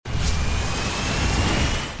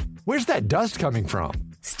Where's that dust coming from?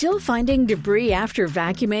 Still finding debris after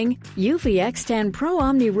vacuuming? Eufy X10 Pro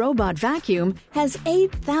Omni Robot Vacuum has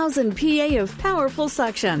 8,000 PA of powerful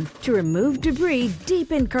suction to remove debris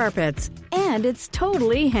deep in carpets. And it's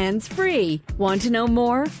totally hands-free. Want to know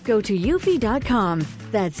more? Go to eufy.com.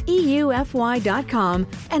 That's EUFY.com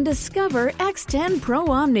and discover X10 Pro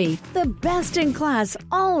Omni, the best-in-class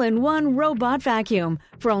all-in-one robot vacuum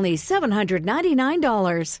for only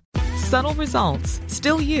 $799. Subtle results,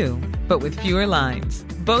 still you, but with fewer lines.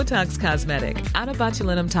 Botox Cosmetic,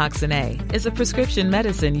 onabotulinum toxin A, is a prescription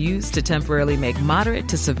medicine used to temporarily make moderate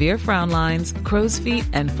to severe frown lines, crow's feet,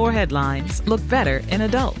 and forehead lines look better in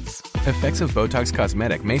adults. Effects of Botox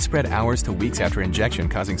Cosmetic may spread hours to weeks after injection,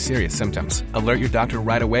 causing serious symptoms. Alert your doctor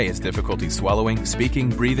right away as difficulty swallowing, speaking,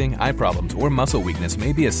 breathing, eye problems, or muscle weakness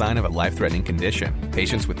may be a sign of a life-threatening condition.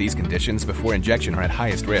 Patients with these conditions before injection are at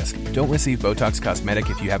highest risk. Don't receive Botox Cosmetic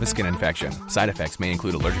if you have a skin infection. Side effects may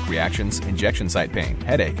include allergic reactions, injection site pain,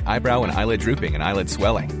 headache, eyebrow and eyelid drooping, and eyelid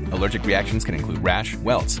swelling. Allergic reactions can include rash,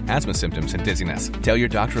 welts, asthma symptoms, and dizziness. Tell your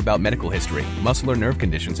doctor about medical history, muscle or nerve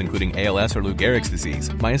conditions including ALS or Lou Gehrig's disease,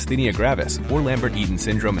 myasthenia gravis, or Lambert-Eaton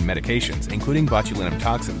syndrome, and medications, including botulinum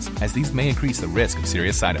toxins, as these may increase the risk of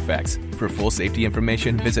serious side effects. For full safety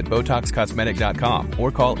information, visit BotoxCosmetic.com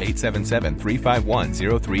or call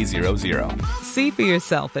 877-351-0300. See for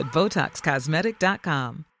yourself at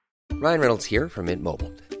BotoxCosmetic.com. Ryan Reynolds here from Mint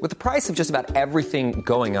Mobile. With the price of just about everything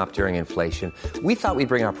going up during inflation, we thought we'd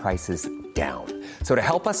bring our prices down. So to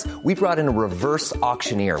help us, we brought in a reverse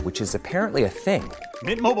auctioneer, which is apparently a thing.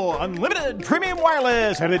 Mint Mobile Unlimited Premium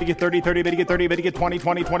Wireless. How to get 30, 30, bit to get 30, bit to get 20,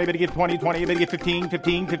 20, 20, bit to get 20, 20, bit to get 15,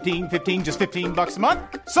 15, 15, 15, just $15 a month?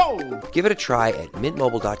 Sold! Give it a try at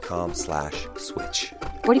mintmobile.com/switch.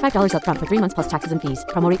 $45 up front for 3 months plus taxes and fees.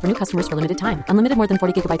 Promo rate for new customers for limited time. Unlimited more than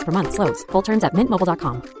 40 gigabytes per month. Slows full terms at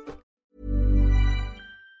mintmobile.com.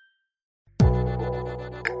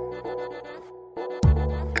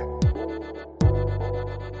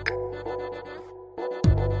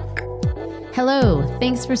 Hello,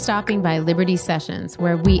 thanks for stopping by Liberty Sessions,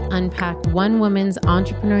 where we unpack one woman's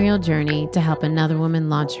entrepreneurial journey to help another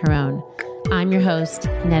woman launch her own. I'm your host,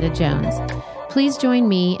 Netta Jones. Please join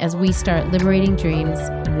me as we start liberating dreams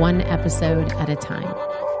one episode at a time.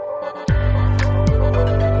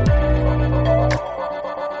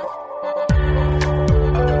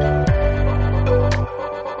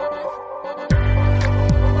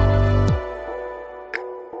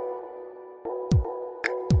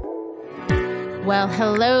 Well,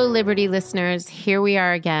 hello, Liberty listeners. Here we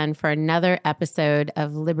are again for another episode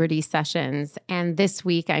of Liberty Sessions. And this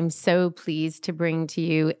week, I'm so pleased to bring to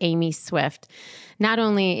you Amy Swift. Not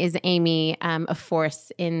only is Amy a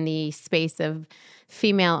force in the space of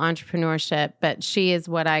female entrepreneurship, but she is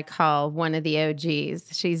what I call one of the OGs.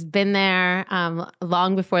 She's been there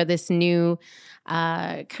long before this new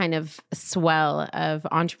kind of swell of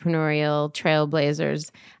entrepreneurial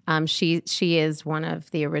trailblazers. She is one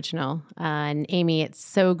of the original. And Amy, it's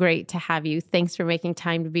so great to have you. Thanks for making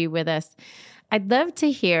time to be with us. I'd love to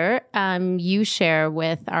hear you share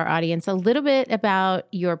with our audience a little bit about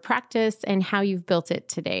your practice and how you've built it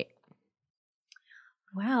to date.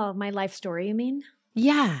 Wow, my life story, you mean?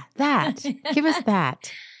 Yeah, that. Give us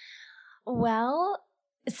that. Well,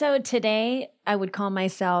 so today I would call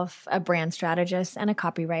myself a brand strategist and a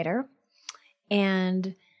copywriter.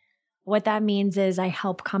 And what that means is I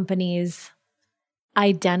help companies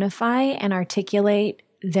identify and articulate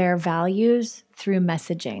their values through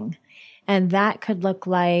messaging. And that could look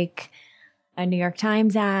like a New York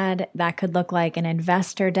Times ad. That could look like an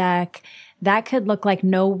investor deck. That could look like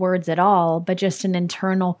no words at all, but just an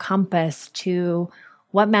internal compass to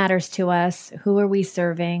what matters to us, who are we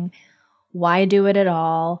serving, why do it at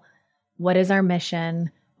all, what is our mission,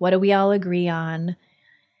 what do we all agree on,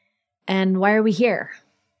 and why are we here?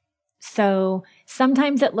 So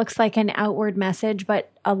sometimes it looks like an outward message, but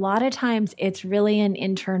a lot of times it's really an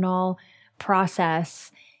internal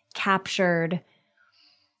process captured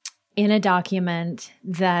in a document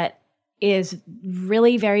that is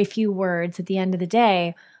really very few words at the end of the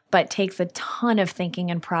day, but takes a ton of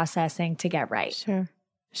thinking and processing to get right.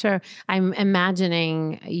 Sure. I'm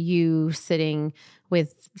imagining you sitting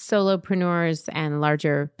with solopreneurs and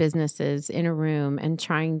larger businesses in a room and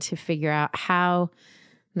trying to figure out how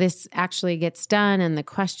this actually gets done and the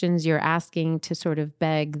questions you're asking to sort of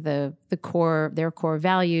beg their core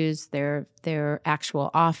values, their actual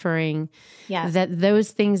offering. Yeah. That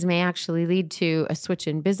those things may actually lead to a switch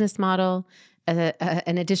in business model,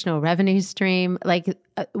 an additional revenue stream. Like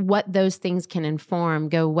what those things can inform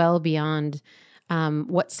go well beyond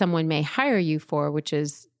what someone may hire you for, which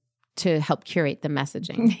is to help curate the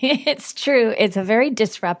messaging. It's true. It's a very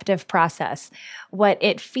disruptive process. What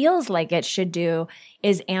it feels like it should do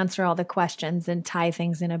is answer all the questions and tie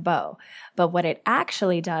things in a bow. But what it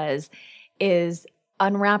actually does is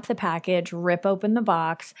unwrap the package, rip open the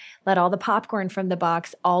box, let all the popcorn from the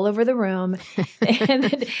box all over the room, and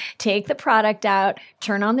then take the product out,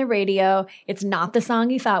 turn on the radio. It's not the song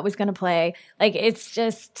you thought was going to play. Like,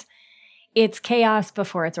 it's chaos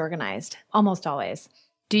before it's organized, almost always.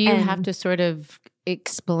 Do you have to sort of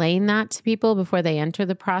explain that to people before they enter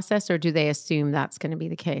the process, or do they assume that's going to be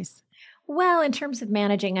the case? Well, in terms of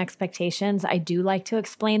managing expectations, I do like to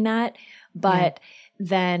explain that, but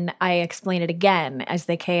then I explain it again as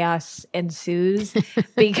the chaos ensues,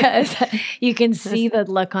 because you can see the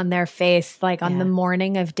look on their face, like on the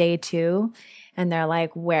morning of day 2, and they're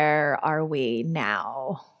like, where are we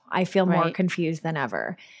now? I feel more confused than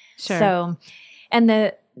ever. Sure. So,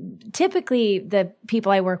 and typically the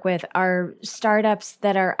people I work with are startups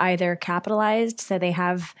that are either capitalized, so they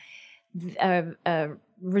have a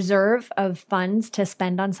reserve of funds to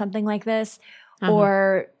spend on something like this,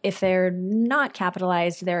 or if they're not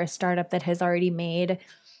capitalized, they're a startup that has already made,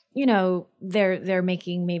 they're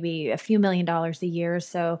making maybe a few $1 million a year,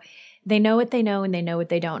 so they know what they know and they know what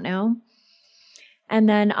they don't know. And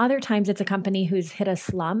then other times it's a company who's hit a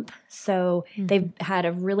slump. So they've had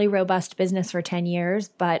a really robust business for 10 years,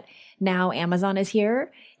 but now Amazon is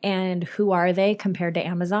here. And who are they compared to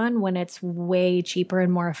Amazon when it's way cheaper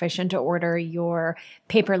and more efficient to order your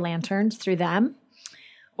paper lanterns through them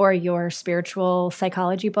or your spiritual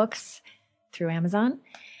psychology books through Amazon?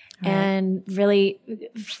 Right. And really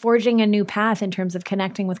forging a new path in terms of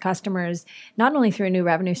connecting with customers, not only through a new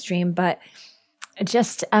revenue stream, but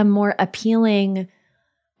just a more appealing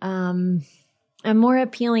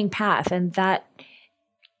path. And that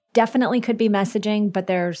definitely could be messaging, but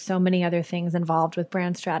there are so many other things involved with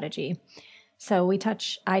brand strategy. So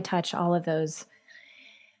I touch all of those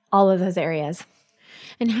areas.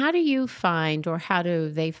 And how do you find, or how do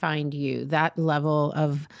they find you, that level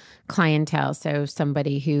of clientele? So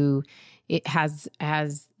somebody who has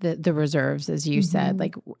the reserves, as you said,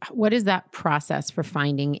 like, what is that process for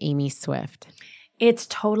finding Amy Swift? It's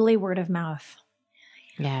totally word of mouth.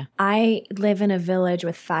 Yeah. I live in a village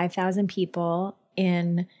with 5,000 people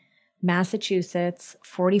in Massachusetts,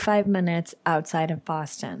 45 minutes outside of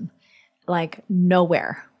Boston, like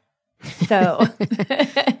nowhere. So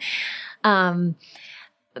the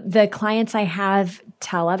clients I have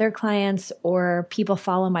tell other clients, or people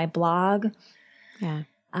follow my blog. Yeah.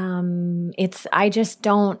 I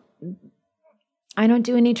don't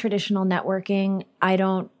do any traditional networking. I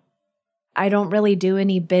don't really do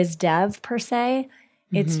any biz dev per se.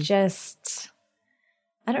 It's just,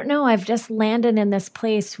 I don't know. I've just landed in this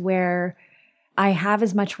place where I have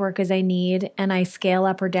as much work as I need, and I scale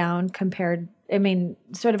up or down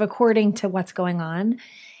sort of according to what's going on.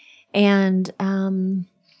 And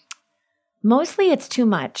mostly it's too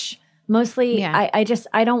much. Mostly I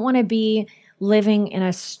don't want to be living in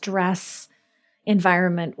a stress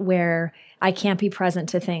environment where I can't be present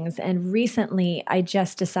to things. And recently I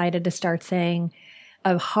just decided to start saying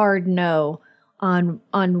a hard no on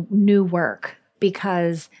new work,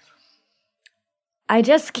 because I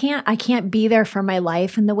can't be there for my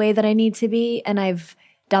life in the way that I need to be. And I've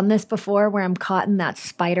done this before where I'm caught in that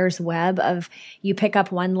spider's web of you pick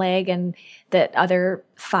up one leg and the other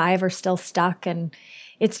 5 are still stuck. And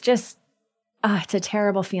it's just, it's a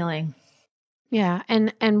terrible feeling. Yeah.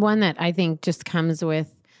 And one that I think just comes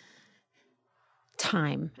with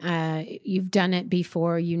time. You've done it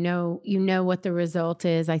before. You know what the result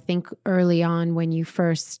is. I think early on when you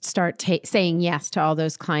first start saying yes to all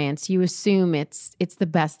those clients, you assume it's the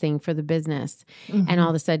best thing for the business, and all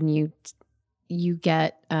of a sudden you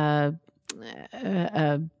get a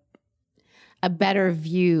better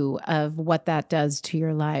view of what that does to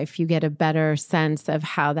your life. You get a better sense of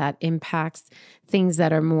how that impacts things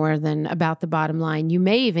that are more than about the bottom line. You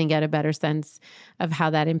may even get a better sense of how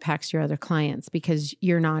that impacts your other clients, because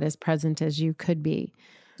you're not as present as you could be.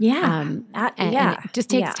 Yeah. And it just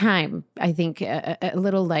takes time, I think, a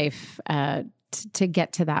little life to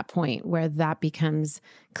get to that point where that becomes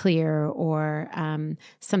clear, or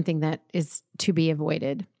something that is to be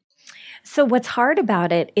avoided. So what's hard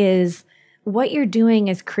about it is what you're doing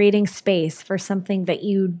is creating space for something that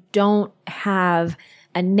you don't have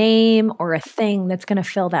a name or a thing that's going to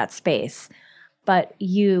fill that space. But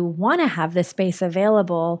you want to have the space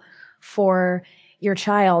available for your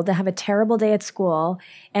child to have a terrible day at school,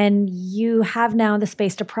 and you have now the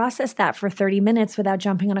space to process that for 30 minutes without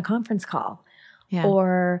jumping on a conference call. Yeah.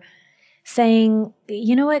 Or saying,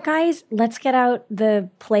 you know what, guys, let's get out the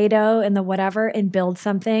Play-Doh and the whatever and build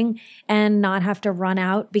something and not have to run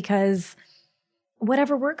out because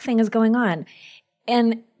whatever work thing is going on.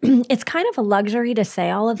 And it's kind of a luxury to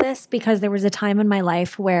say all of this because there was a time in my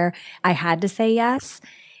life where I had to say yes,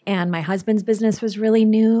 and my husband's business was really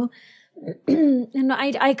new. And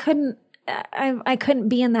I couldn't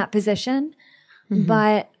be in that position. Mm-hmm.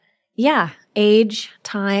 But yeah, age,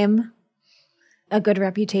 time, a good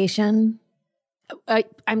reputation.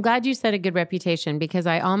 I'm glad you said a good reputation, because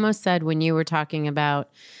I almost said when you were talking about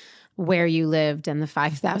where you lived and the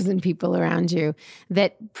 5,000 people around you,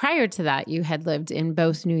 that prior to that, you had lived in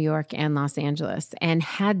both New York and Los Angeles and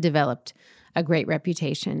had developed a great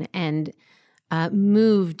reputation and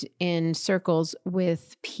moved in circles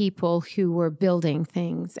with people who were building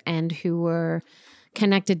things and who were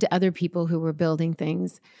connected to other people who were building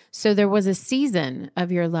things. So there was a season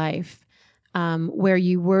of your life where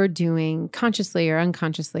you were doing consciously or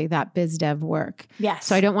unconsciously that biz dev work. Yes.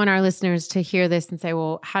 So I don't want our listeners to hear this and say,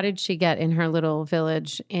 well, how did she get in her little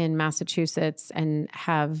village in Massachusetts and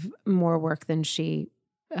have more work than she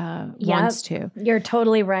wants to? You're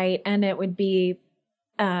totally right. And it would be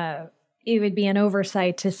an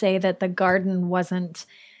oversight to say that the garden wasn't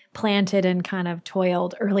planted and kind of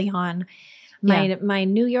toiled early on. My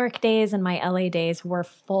New York days and my LA days were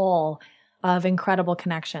full of incredible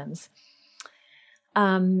connections.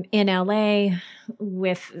 In LA,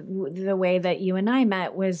 with the way that you and I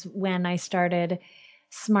met was when I started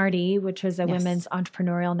Smarty, which was a women's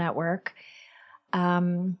entrepreneurial network.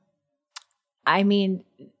 I mean,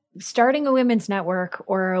 starting a women's network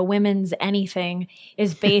or a women's anything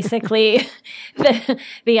is basically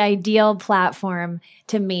the ideal platform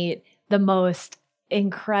to meet the most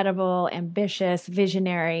incredible, ambitious,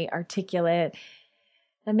 visionary, articulate,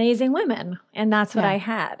 amazing women. And that's what I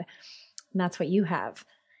had. And that's what you have.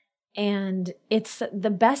 And it's the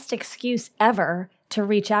best excuse ever to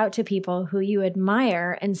reach out to people who you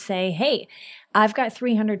admire and say, hey, I've got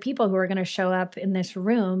 300 people who are going to show up in this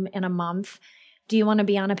room in a month. Do you want to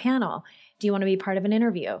be on a panel? Do you want to be part of an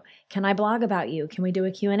interview? Can I blog about you? Can we do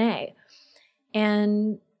a Q&A?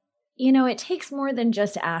 And, you know, it takes more than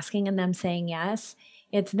just asking and them saying yes.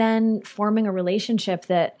 It's then forming a relationship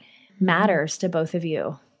that matters to both of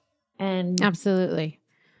you. And absolutely.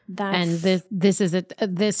 This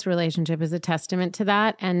relationship is a testament to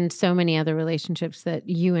that, and so many other relationships that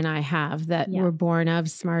you and I have that were born of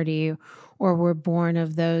Smarty or were born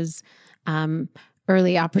of those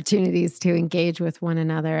early opportunities to engage with one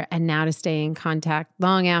another and now to stay in contact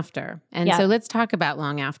long after. And so let's talk about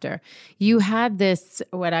long after. You had this,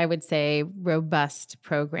 what I would say, robust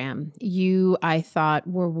program. You, I thought,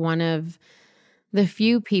 were one of the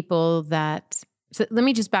few people that... So let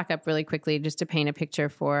me just back up really quickly just to paint a picture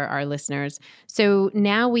for our listeners. So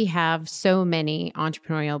now we have so many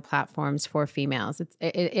entrepreneurial platforms for females.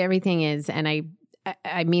 Everything is, and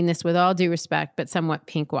I mean this with all due respect, but somewhat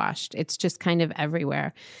pink-washed. It's just kind of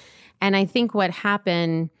everywhere. And I think what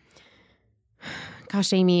happened,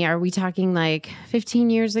 gosh, Amy, are we talking like 15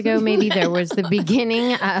 years ago? Maybe there was the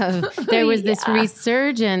beginning of, there was this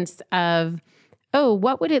resurgence of, oh,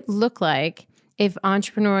 what would it look like if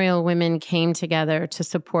entrepreneurial women came together to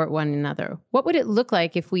support one another? What would it look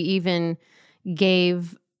like if we even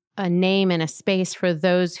gave a name and a space for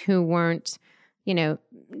those who weren't, you know,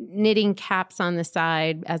 knitting caps on the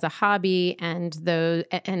side as a hobby, and those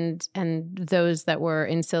that were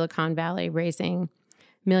in Silicon Valley raising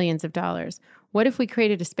millions of dollars? What if we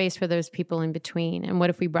created a space for those people in between? And what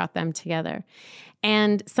if we brought them together?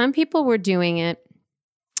 And some people were doing it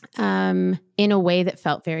in a way that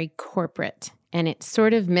felt very corporate. And it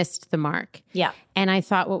sort of missed the mark. Yeah. And I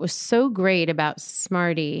thought what was so great about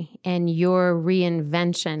Smarty and your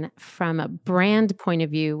reinvention from a brand point of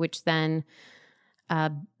view, which then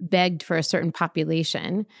begged for a certain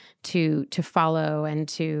population to follow and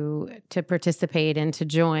to participate and to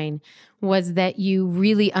join, was that you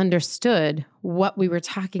really understood what we were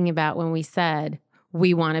talking about when we said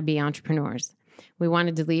we want to be entrepreneurs. We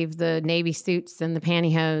wanted to leave the Navy suits and the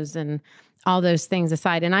pantyhose and all those things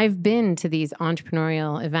aside. And I've been to these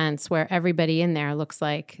entrepreneurial events where everybody in there looks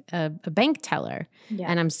like a bank teller. Yeah.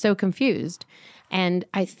 And I'm so confused. And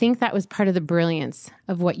I think that was part of the brilliance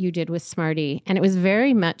of what you did with Smarty. And it was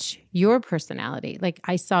very much your personality. Like,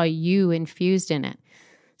 I saw you infused in it.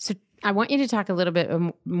 So I want you to talk a little bit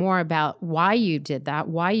more about why you did that,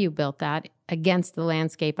 why you built that against the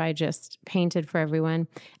landscape I just painted for everyone,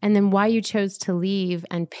 and then why you chose to leave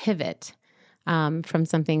and pivot from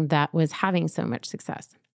something that was having so much success.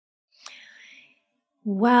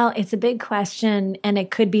 Well, it's a big question, and it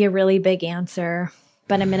could be a really big answer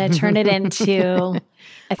but I'm going to turn it into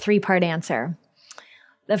a 3-part answer.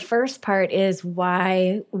 The first part is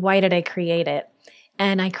why did I create it?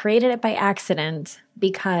 And I created it by accident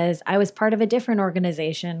because I was part of a different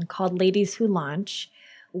organization called Ladies Who Launch,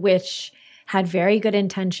 which had very good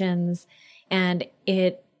intentions, and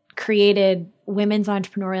it created women's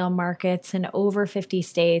entrepreneurial markets in over 50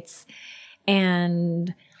 states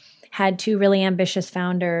and had 2 really ambitious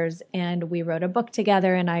founders. And we wrote a book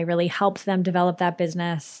together, and I really helped them develop that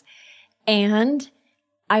business. And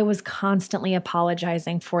I was constantly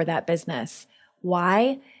apologizing for that business.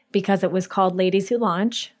 Why? Because it was called Ladies Who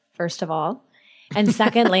Launch, first of all. And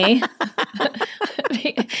secondly,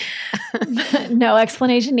 no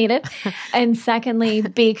explanation needed. And secondly,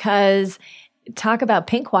 because talk about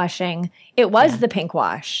pink washing, it was the pink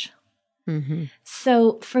wash. Mm-hmm.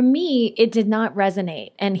 So for me, it did not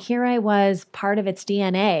resonate. And here I was, part of its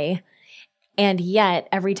DNA. And yet,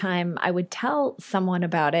 every time I would tell someone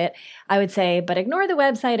about it, I would say, but ignore the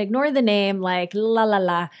website, ignore the name, like la, la,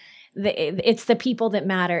 la. It's the people that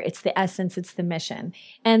matter. It's the essence. It's the mission.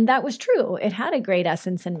 And that was true. It had a great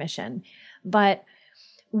essence and mission. But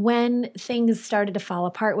when things started to fall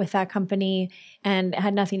apart with that company, and it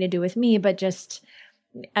had nothing to do with me, but just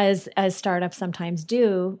as startups sometimes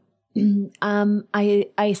do,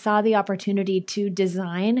 I saw the opportunity to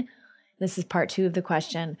design, this is part 2 of the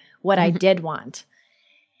question, what I did want.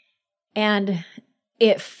 And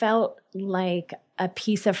it felt like a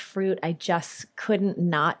piece of fruit I just couldn't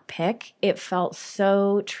not pick. It felt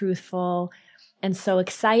so truthful and so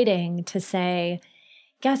exciting to say,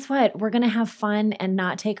 guess what? We're going to have fun and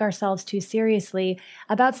not take ourselves too seriously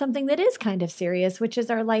about something that is kind of serious, which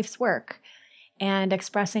is our life's work and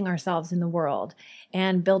expressing ourselves in the world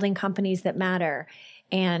and building companies that matter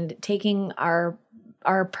and taking our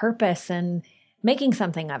purpose and making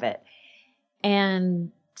something of it.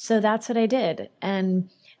 And so that's what I did.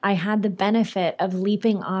 And I had the benefit of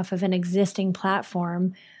leaping off of an existing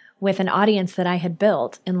platform with an audience that I had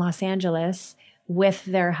built in Los Angeles with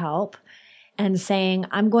their help and saying,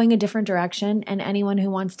 I'm going a different direction and anyone who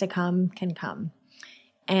wants to come can come.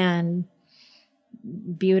 And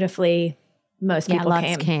beautifully, most people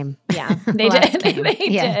came. Yeah, they did. They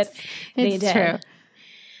did. They did. True.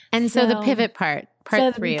 And so the pivot part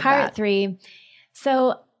 3 of part that. 3.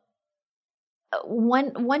 So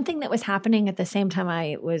one thing that was happening at the same time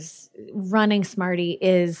I was running Smarty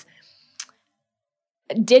is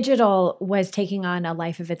digital was taking on a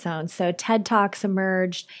life of its own. So TED Talks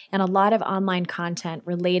emerged and a lot of online content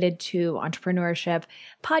related to entrepreneurship.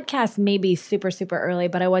 Podcasts may be super, super early,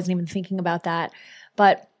 but I wasn't even thinking about that.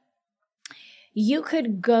 But you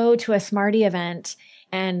could go to a Smarty event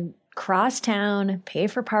and cross town, pay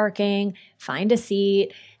for parking, find a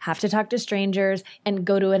seat, have to talk to strangers, and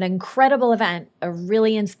go to an incredible event, a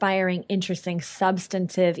really inspiring, interesting,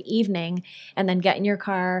 substantive evening, and then get in your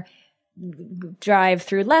car, drive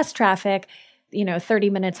through less traffic, 30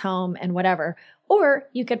 minutes home and whatever. Or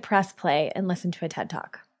you could press play and listen to a TED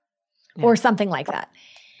Talk or something like that.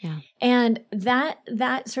 Yeah. And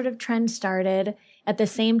that sort of trend started at the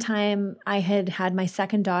same time I had my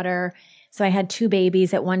second daughter. So I had 2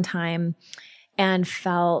 babies at one time and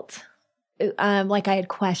felt like I had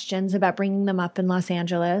questions about bringing them up in Los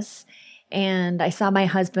Angeles. And I saw my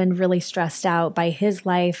husband really stressed out by his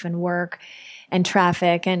life and work and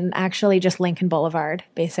traffic and actually just Lincoln Boulevard,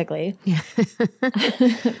 basically. Yeah.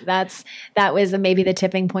 That was maybe the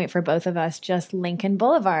tipping point for both of us, just Lincoln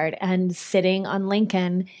Boulevard and sitting on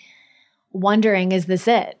Lincoln wondering, is this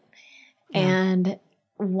it? Yeah. And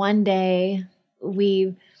one day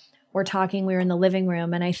we were talking, we were in the living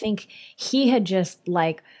room, and I think he had just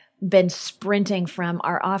been sprinting from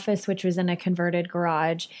our office, which was in a converted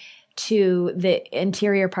garage, to the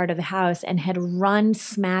interior part of the house and had run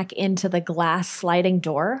smack into the glass sliding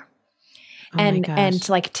door and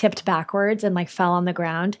tipped backwards and fell on the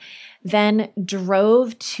ground. Then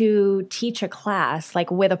drove to teach a class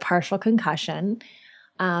with a partial concussion.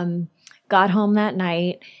 Got home that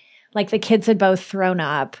night. The kids had both thrown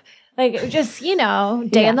up. Just,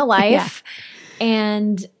 day in the life. Yeah.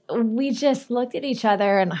 And we just looked at each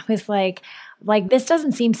other and I was like, this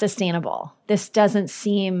doesn't seem sustainable. This doesn't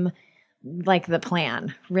seem like the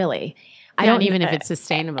plan, really. I don't even if it's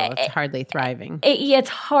sustainable, it's hardly thriving. It's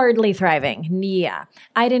hardly thriving. Yeah.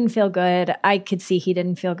 I didn't feel good. I could see he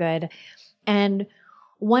didn't feel good. And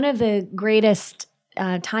one of the greatest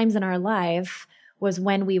times in our life was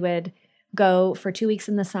when we would go for 2 weeks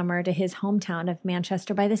in the summer to his hometown of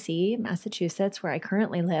Manchester by the Sea, Massachusetts, where I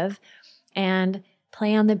currently live, and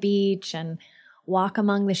play on the beach and walk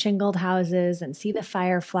among the shingled houses and see the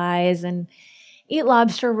fireflies. And eat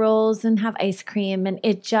lobster rolls and have ice cream. And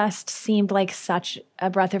it just seemed like such a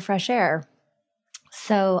breath of fresh air.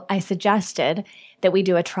 So I suggested that we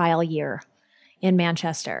do a trial year in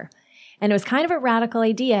Manchester. And it was kind of a radical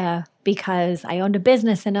idea because I owned a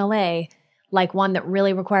business in LA, like one that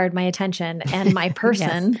really required my attention and my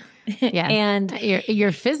person. Yes. And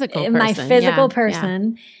your physical person. My physical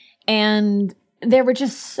person. Yeah. And there were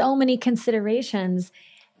just so many considerations.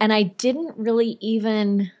 And I didn't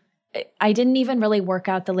even really work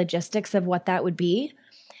out the logistics of what that would be.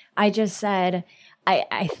 I just said,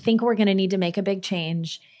 I think we're going to need to make a big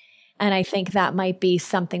change. And I think that might be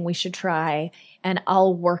something we should try. And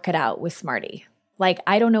I'll work it out with Smarty. Like,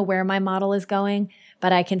 I don't know where my model is going,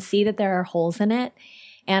 but I can see that there are holes in it.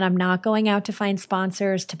 And I'm not going out to find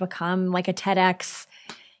sponsors to become like a TEDx,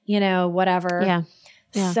 whatever.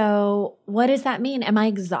 Yeah. So what does that mean? Am I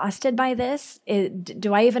exhausted by this?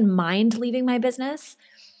 Do I even mind leaving my business?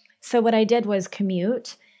 So what I did was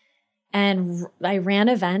commute. And I ran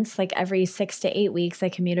events like every 6 to 8 weeks. I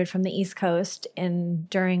commuted from the East Coast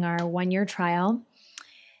during our 1-year trial.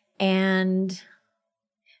 And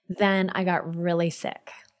then I got really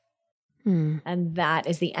sick. And that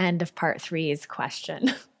is the end of part 3's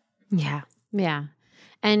question. Yeah. Yeah.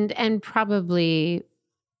 And probably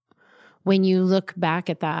when you look back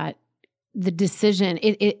at that, the decision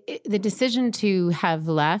to have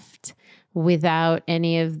left without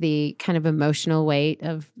any of the kind of emotional weight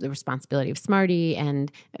of the responsibility of Smarty, and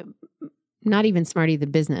not even Smarty the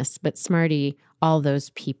business, but Smarty, all those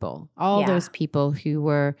people who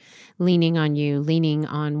were leaning on you, leaning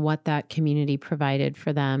on what that community provided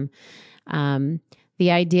for them. The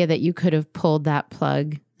idea that you could have pulled that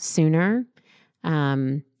plug sooner,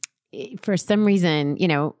 for some reason,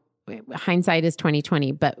 hindsight is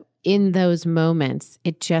 20/20, but in those moments,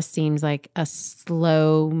 it just seems like a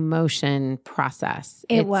slow motion process.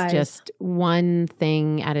 It's just one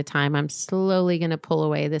thing at a time. I'm slowly going to pull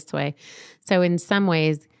away this way. So in some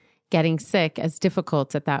ways, getting sick, as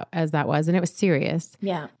difficult as that was, and it was serious,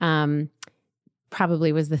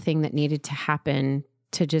 probably was the thing that needed to happen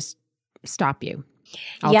to just stop you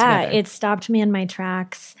altogether. Yeah, it stopped me in my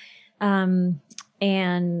tracks.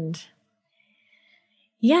 And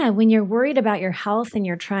yeah, when you're worried about your health and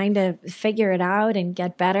you're trying to figure it out and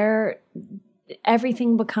get better,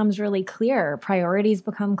 everything becomes really clear. Priorities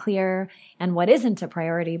become clear, and what isn't a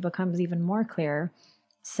priority becomes even more clear.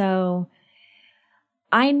 So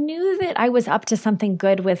I knew that I was up to something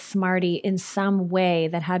good with Smarty in some way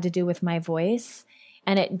that had to do with my voice.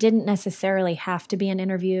 And it didn't necessarily have to be an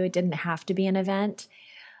interview. It didn't have to be an event.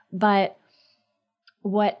 But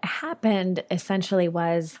what happened essentially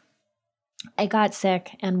was I got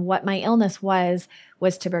sick, and what my illness was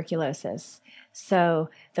tuberculosis. So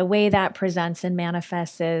the way that presents and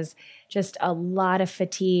manifests is just a lot of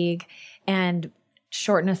fatigue and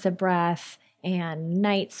shortness of breath and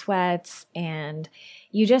night sweats, and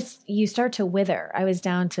you start to wither. I was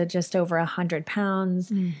down to just over 100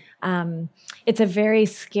 pounds. It's a very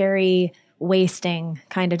scary, wasting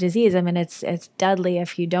kind of disease. I mean, it's deadly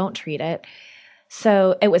if you don't treat it.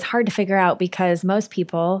 So it was hard to figure out because most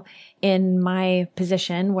people in my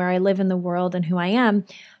position where I live in the world and who I am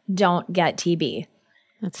don't get TB.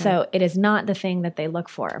 So it is not the thing that they look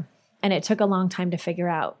for. And it took a long time to figure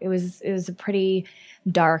out. It was a pretty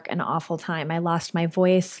dark and awful time. I lost my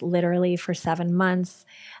voice literally for 7 months.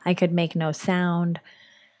 I could make no sound.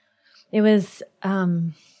 It was,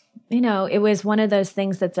 it was one of those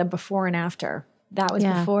things that's a before and after. That was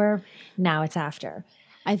before, now it's after.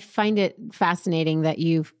 I find it fascinating that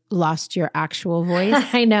you've lost your actual voice.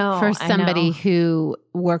 I know. For somebody who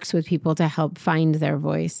works with people to help find their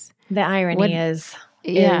voice. The irony is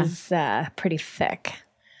pretty thick.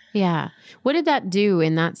 Yeah. What did that do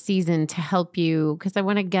in that season to help you? Because I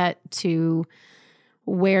want to get to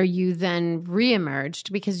where you then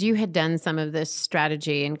reemerged, because you had done some of this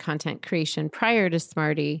strategy and content creation prior to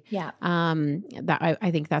Smarty. Yeah. That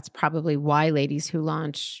I think that's probably why Ladies Who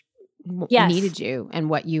Launch needed you and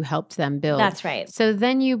what you helped them build. That's right. So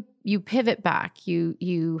then you pivot back.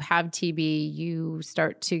 You have TB. You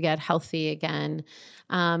start to get healthy again.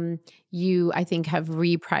 You, I think, have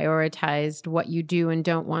reprioritized what you do and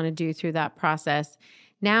don't want to do through that process.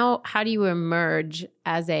 Now, how do you emerge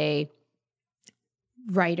as a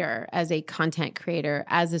writer, as a content creator,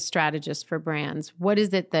 as a strategist for brands? What was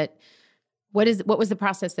the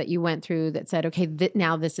process that you went through that said, okay,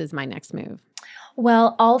 now this is my next move?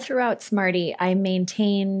 Well, all throughout Smarty, I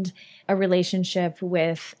maintained a relationship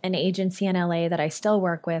with an agency in LA that I still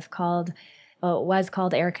work with was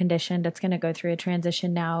called Air Conditioned. It's going to go through a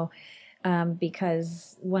transition now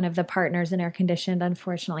because one of the partners in Air Conditioned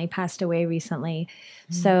unfortunately passed away recently.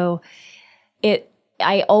 Mm-hmm. So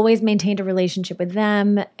I always maintained a relationship with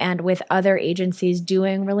them and with other agencies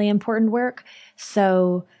doing really important work.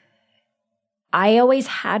 So I always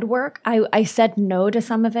had work. I said no to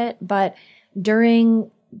some of it, but during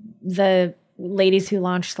the Ladies Who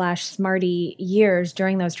Launch / Smarty years,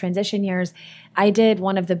 during those transition years, I did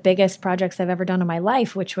one of the biggest projects I've ever done in my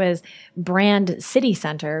life, which was Brand City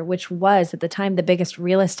Center, which was at the time the biggest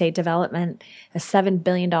real estate development, a $7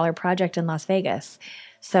 billion project in Las Vegas.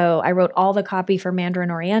 So I wrote all the copy for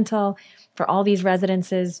Mandarin Oriental, for all these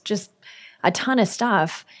residences, just a ton of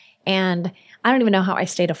stuff. And I don't even know how I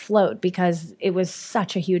stayed afloat because it was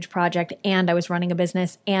such a huge project, and I was running a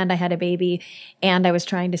business, and I had a baby, and I was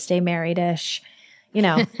trying to stay married-ish. You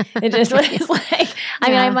know, it just was like, I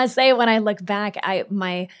mean, I must say when I look back,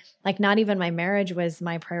 not even my marriage was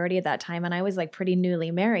my priority at that time. And I was like pretty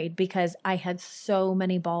newly married because I had so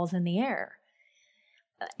many balls in the air.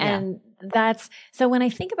 And so when I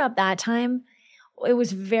think about that time, it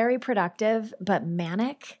was very productive, but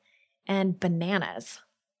manic and bananas.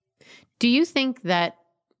 Do you think that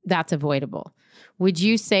that's avoidable? Would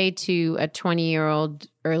you say to a 20-year-old,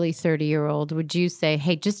 early 30-year-old, would you say,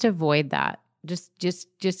 hey, just avoid that?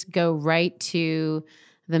 Just go right to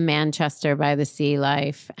the Manchester by the Sea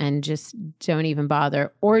life and just don't even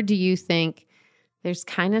bother? Or do you think there's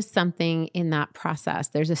kind of something in that process?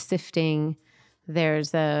 There's a sifting,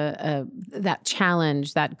 there's that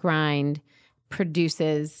challenge, that grind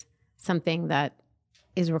produces something that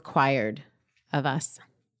is required of us.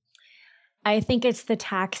 I think it's the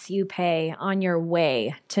tax you pay on your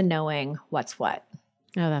way to knowing what's what.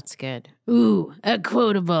 Oh, that's good. Ooh, a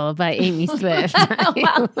quotable by Amy Swift.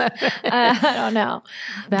 I don't know.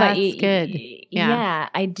 That's good. Yeah,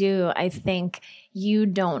 I do. I think you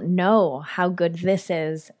don't know how good this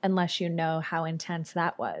is unless you know how intense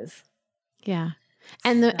that was. Yeah.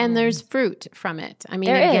 And there's fruit from it. I mean,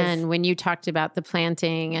 again, when you talked about the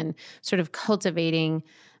planting and sort of cultivating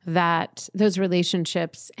those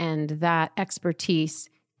relationships and that expertise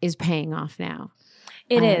is paying off now.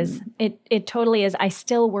 It is. It totally is. I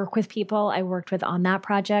still work with people I worked with on that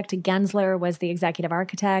project. Gensler was the executive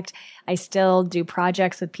architect. I still do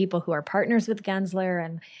projects with people who are partners with Gensler,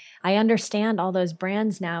 and I understand all those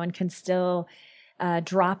brands now and can still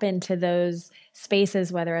drop into those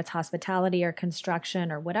spaces, whether it's hospitality or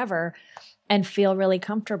construction or whatever, and feel really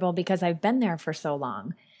comfortable because I've been there for so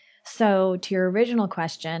long. So to your original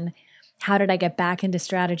question, how did I get back into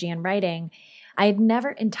strategy and writing? I had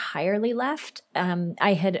never entirely left.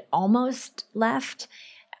 I had almost left.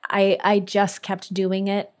 I just kept doing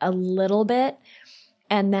it a little bit.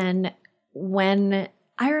 And then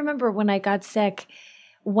I remember when I got sick,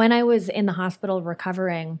 when I was in the hospital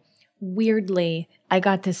recovering, weirdly, I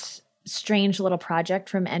got this strange little project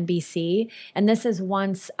from NBC. And this is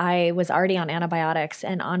once I was already on antibiotics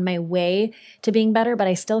and on my way to being better, but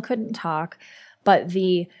I still couldn't talk. But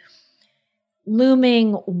the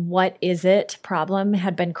looming what is it problem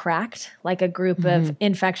had been cracked. Like a group of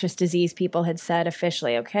infectious disease people had said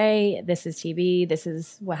officially, okay, this is TB, this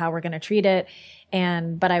is how we're going to treat it.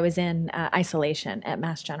 But I was in isolation at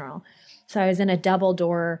Mass General. So I was in a double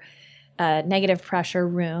door negative pressure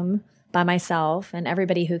room by myself, and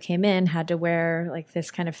everybody who came in had to wear like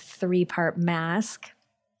this kind of 3-part mask.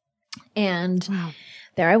 And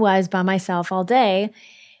there I was by myself all day.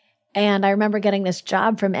 And I remember getting this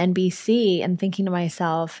job from NBC and thinking to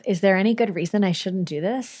myself, is there any good reason I shouldn't do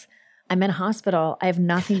this? I'm in a hospital. I have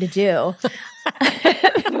nothing to do.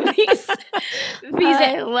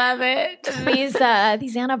 I love it.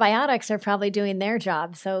 These antibiotics are probably doing their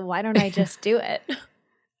job. So why don't I just do it?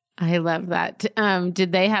 I love that.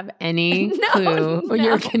 Did they have any clue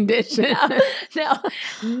your condition?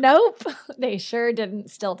 Nope. They sure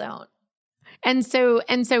didn't. Still don't. And so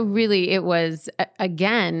really it was,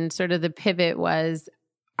 again, sort of the pivot was,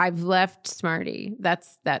 I've left Smarty. That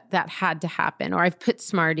had to happen. Or I've put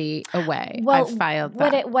Smarty away. Well, I've filed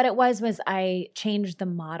that. What it was I changed the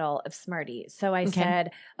model of Smarty. So I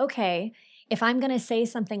said, okay, if I'm going to say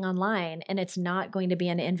something online and it's not going to be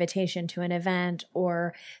an invitation to an event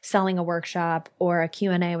or selling a workshop or a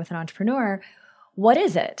Q&A with an entrepreneur, what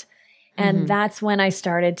is it? And that's when I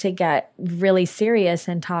started to get really serious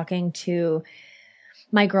in talking to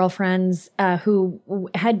my girlfriends who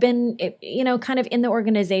had been, kind of in the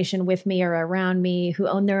organization with me or around me, who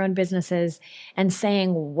own their own businesses, and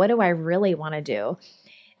saying, what do I really want to do?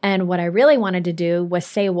 And what I really wanted to do was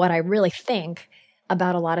say what I really think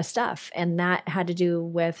about a lot of stuff. And that had to do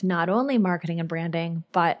with not only marketing and branding,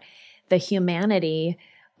 but the humanity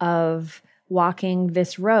of walking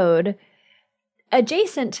this road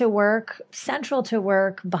adjacent to work, central to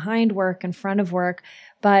work, behind work, in front of work,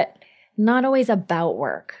 but not always about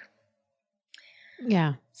work.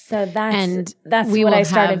 Yeah. So that's we what will I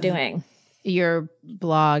started have doing. Your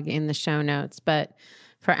blog in the show notes, but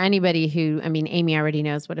for anybody who, I mean, Amy already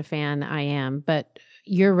knows what a fan I am, but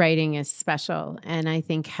your writing is special and I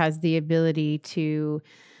think has the ability to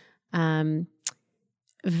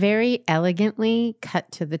very elegantly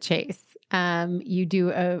cut to the chase. You do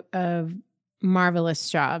a marvelous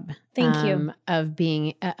job. Thank you. Of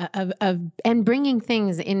being and bringing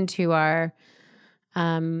things into our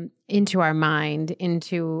mind,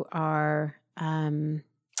 into our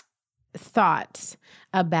thoughts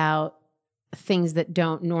about things that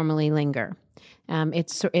don't normally linger.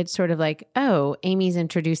 It's sort of like, oh, Amy's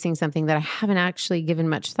introducing something that I haven't actually given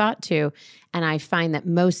much thought to. And I find that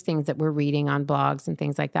most things that we're reading on blogs and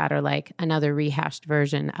things like that are like another rehashed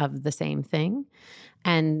version of the same thing.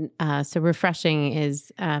 And so refreshing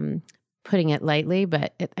is putting it lightly,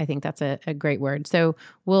 but I think that's a great word. So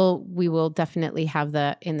we will definitely have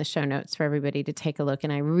in the show notes for everybody to take a look.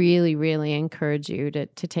 And I really, really encourage you to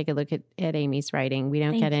take a look at Amy's writing. We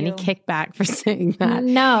don't get any kickback for saying that.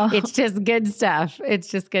 No. It's just good stuff. It's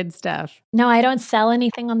just good stuff. No, I don't sell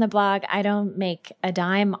anything on the blog. I don't make a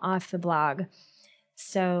dime off the blog.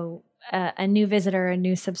 So a new visitor, a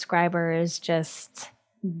new subscriber is just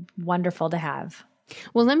wonderful to have.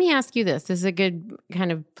 Well, let me ask you this. This is a good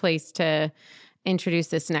kind of place to introduce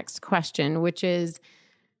this next question, which is,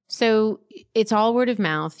 so it's all word of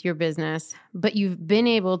mouth, your business, but you've been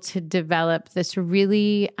able to develop this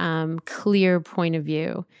really clear point of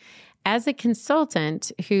view. As a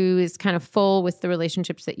consultant who is kind of full with the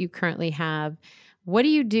relationships that you currently have, what do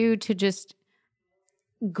you do to just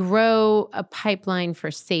grow a pipeline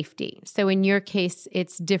for safety? So in your case,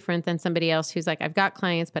 it's different than somebody else who's like, I've got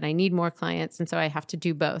clients, but I need more clients. And so I have to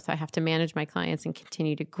do both. I have to manage my clients and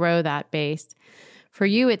continue to grow that base. For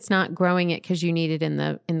you, it's not growing it because you need it in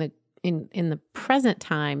the present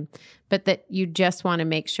time, but that you just want to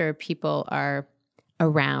make sure people are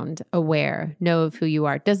around, aware, know of who you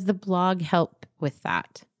are. Does the blog help with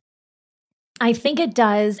that? I think it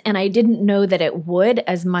does. And I didn't know that it would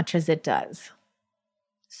as much as it does.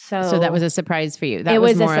 So that was a surprise for you. That it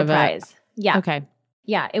was more a surprise. Yeah. Okay.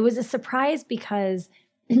 Yeah. It was a surprise because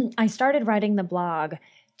I started writing the blog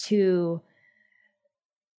to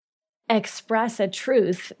express a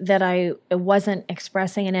truth that I wasn't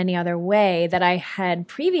expressing in any other way that I had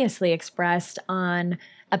previously expressed on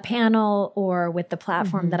a panel or with the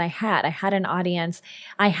platform that I had. I had an audience.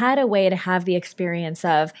 I had a way to have the experience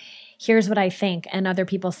of, here's what I think, and other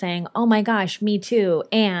people saying, oh my gosh, me too,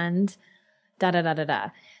 and da-da-da-da-da.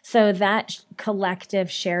 So that collective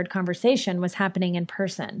shared conversation was happening in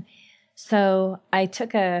person. So I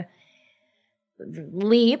took a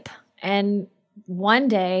leap, and one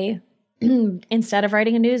day, instead of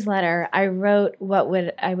writing a newsletter, I wrote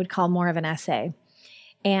what I would call more of an essay.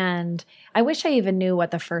 And I wish I even knew what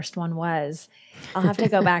the first one was. I'll have to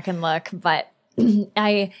go back and look. But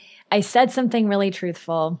I said something really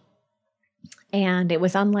truthful, and it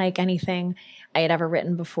was unlike anything I had ever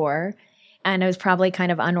written before. And it was probably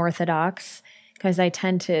kind of unorthodox because I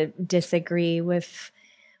tend to disagree with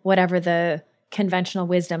whatever the conventional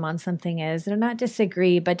wisdom on something is. Or not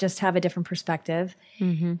disagree, but just have a different perspective.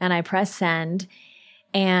 Mm-hmm. And I pressed send.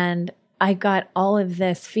 And I got all of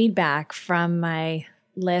this feedback from my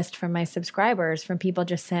list, from my subscribers, from people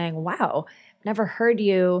just saying, wow, never heard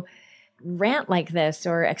you rant like this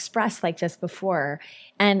or express like this before.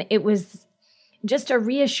 And it was just a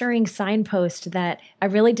reassuring signpost that I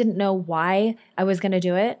really didn't know why I was going to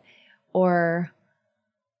do it or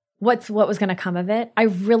what was going to come of it. I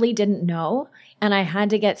really didn't know. And I had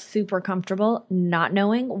to get super comfortable not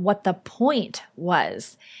knowing what the point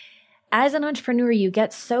was. As an entrepreneur, you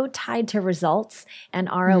get so tied to results and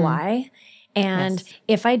ROI. And yes.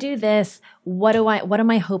 If I do this, what am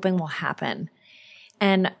I hoping will happen?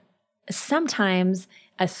 And sometimes,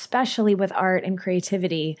 especially with art and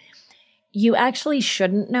creativity, you actually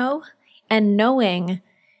shouldn't know, and knowing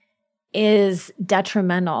is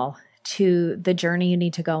detrimental to the journey you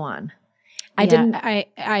need to go on.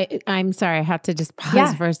 I'm sorry. I have to just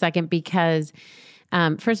pause for a second because,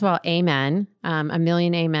 first of all, amen. A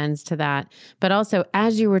million amens to that. But also,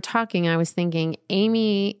 as you were talking, I was thinking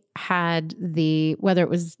Amy had whether it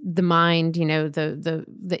was the mind,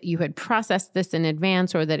 that you had processed this in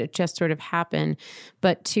advance or that it just sort of happened,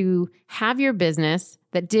 but to have your business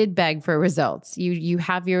that did beg for results. You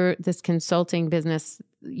have this consulting business,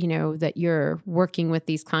 that you're working with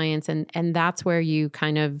these clients and that's where you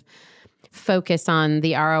kind of focus on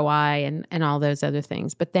the ROI and all those other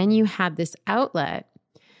things. But then you had this outlet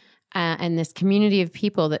and this community of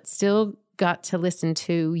people that still got to listen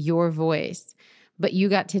to your voice, but you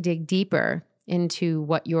got to dig deeper into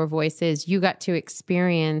what your voice is. You got to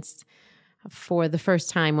experience for the first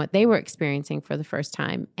time what they were experiencing for the first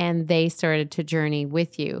time, and they started to journey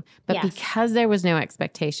with you. But Yes. because there was no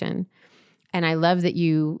expectation, and I love that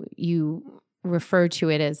you refer to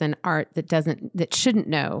it as an art that shouldn't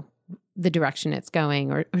know the direction it's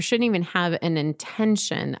going, or shouldn't even have an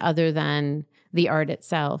intention other than the art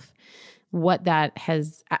itself. What that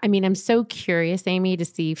has, I mean, I'm so curious, Amy, to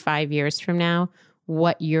see 5 years from now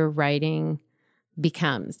what your writing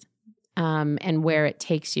becomes, and where it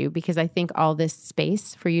takes you, because I think all this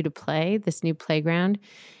space for you to play, this new playground,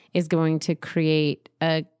 is going to create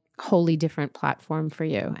a wholly different platform for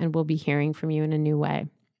you, and we'll be hearing from you in a new way.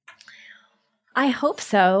 I hope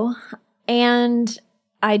so. And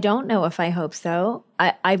I don't know if I hope so.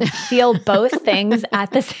 I feel both things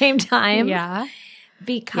at the same time. Yeah.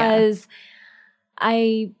 Because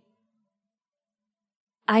I'm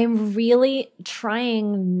really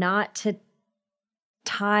trying not to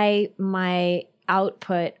tie my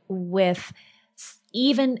output with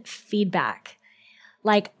even feedback.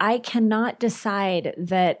 Like, I cannot decide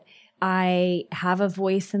that I have a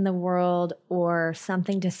voice in the world or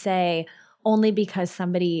something to say only because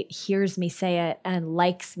somebody hears me say it and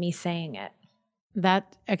likes me saying it.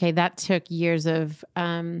 That took years of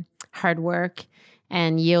hard work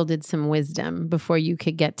and yielded some wisdom before you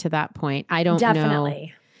could get to that point. I don't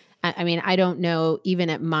Definitely. know. I mean, I don't know, even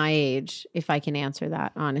at my age, if I can answer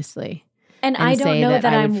that, honestly. And I don't say know that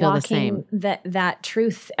I would I'm feel the walking same. that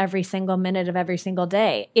truth every single minute of every single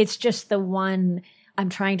day. It's just the one I'm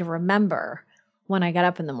trying to remember when I get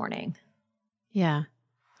up in the morning. Yeah.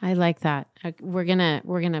 I like that. We're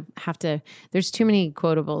gonna have to. There's too many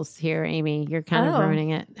quotables here, Amy. You're kind of ruining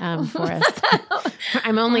it for us.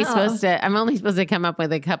 I'm only supposed to come up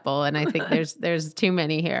with a couple, and I think there's too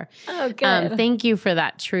many here. Oh, good. Thank you for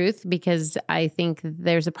that truth, because I think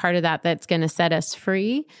there's a part of that that's going to set us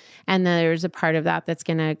free, and there's a part of that that's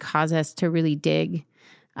going to cause us to really dig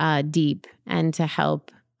deep and to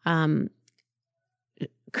help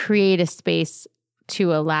create a space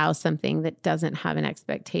to allow something that doesn't have an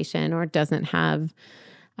expectation or doesn't have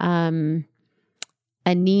a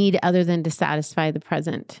need other than to satisfy the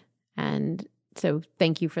present. And so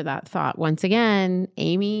thank you for that thought. Once again,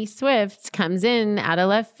 Amy Swift comes in out of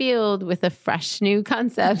left field with a fresh new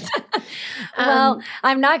concept. Well,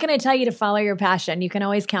 I'm not going to tell you to follow your passion. You can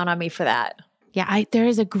always count on me for that. Yeah, there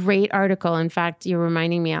is a great article. In fact, you're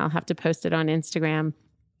reminding me, I'll have to post it on Instagram.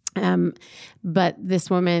 But this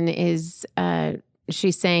woman is...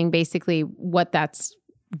 she's saying basically what that's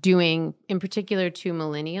doing, in particular to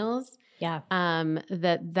millennials. Yeah.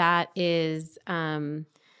 That is,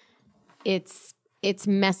 it's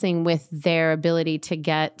messing with their ability to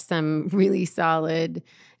get some really solid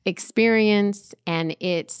experience, and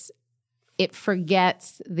it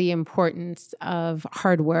forgets the importance of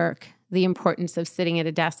hard work, the importance of sitting at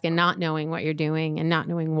a desk and not knowing what you're doing and not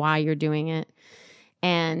knowing why you're doing it.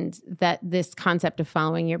 And that this concept of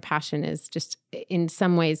following your passion is just, in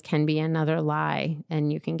some ways, can be another lie,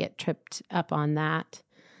 and you can get tripped up on that.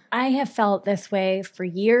 I have felt this way for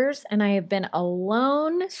years, and I have been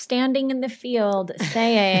alone standing in the field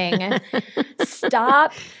saying,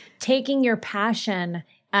 stop taking your passion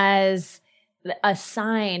as a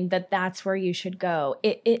sign that that's where you should go.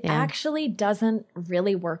 It actually doesn't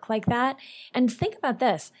really work like that. And think about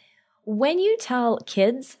this. When you tell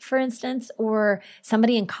kids, for instance, or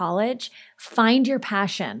somebody in college, find your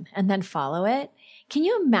passion and then follow it, can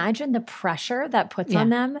you imagine the pressure that puts on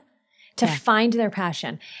them to find their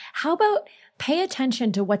passion? How about pay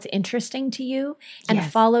attention to what's interesting to you and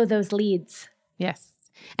follow those leads? Yes.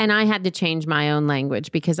 And I had to change my own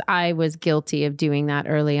language, because I was guilty of doing that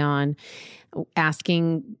early on,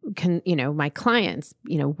 asking, my clients,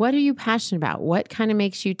 what are you passionate about? What kind of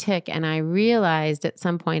makes you tick? And I realized at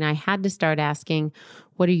some point I had to start asking,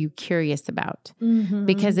 what are you curious about? Mm-hmm,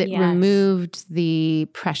 because it removed the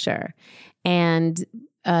pressure. And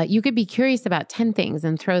you could be curious about 10 things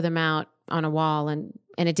and throw them out on a wall and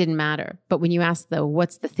it didn't matter. But when you ask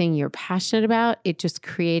what's the thing you're passionate about, it just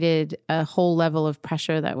created a whole level of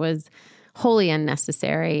pressure that was wholly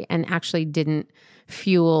unnecessary and actually didn't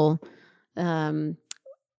fuel the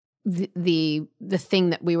thing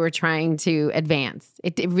that we were trying to advance.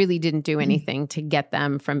 It really didn't do anything to get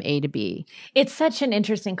them from A to B. It's such an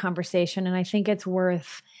interesting conversation, and I think it's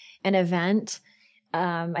worth an event.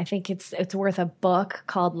 I think it's worth a book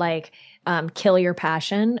called Kill Your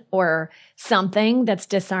Passion, or something that's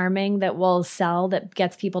disarming that will sell, that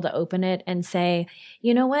gets people to open it and say,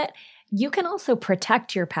 you know what? You can also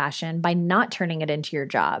protect your passion by not turning it into your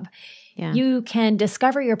job. Yeah. You can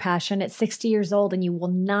discover your passion at 60 years old, and you will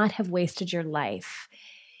not have wasted your life.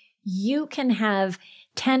 you can have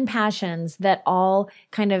 10 passions that all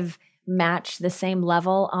kind of match the same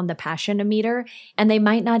level on the passionometer, and they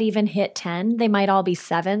might not even hit 10. They might all be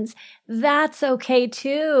 7s. That's okay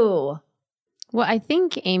too. Well, I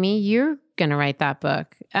think, Amy, you're going to write that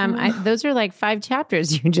book. Those are like 5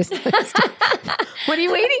 chapters you just listed. What are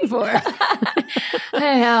you waiting for?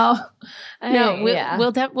 I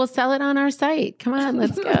know. We'll sell it on our site. Come on,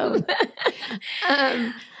 let's go.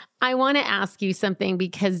 I want to ask you something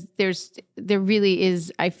because there really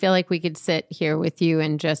is, I feel like we could sit here with you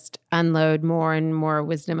and just unload more and more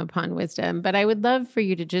wisdom upon wisdom. But I would love for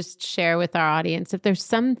you to just share with our audience if there's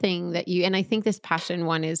something that you, and I think this passion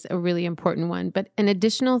one is a really important one, but an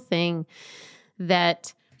additional thing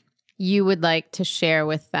that you would like to share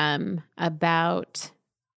with them about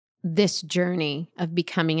this journey of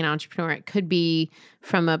becoming an entrepreneur. It could be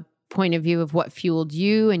from a point of view of what fueled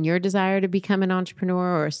you and your desire to become an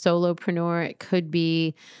entrepreneur or a solopreneur. It could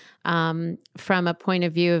be from a point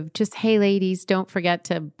of view of just, hey, ladies, don't forget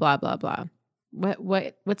to blah, blah, blah.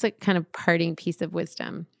 What's a kind of parting piece of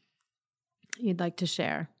wisdom you'd like to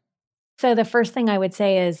share? So the first thing I would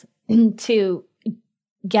say is to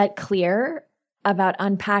get clear about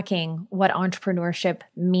unpacking what entrepreneurship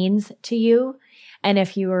means to you. And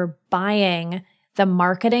if you are buying the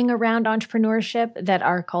marketing around entrepreneurship that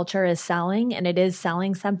our culture is selling, and it is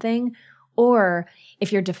selling something, or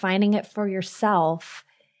if you're defining it for yourself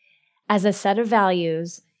as a set of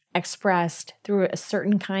values expressed through a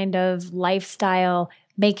certain kind of lifestyle,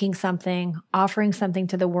 making something, offering something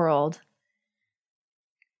to the world,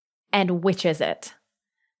 and which is it?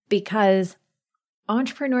 Because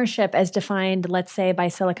entrepreneurship, as defined, let's say, by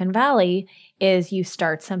Silicon Valley, is you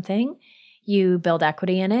start something, you build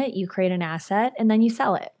equity in it, you create an asset, and then you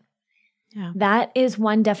sell it. Yeah. That is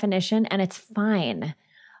one definition, and it's fine.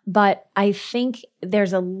 But I think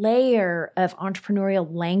there's a layer of entrepreneurial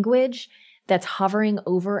language that's hovering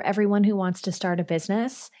over everyone who wants to start a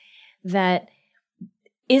business that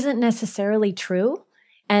isn't necessarily true,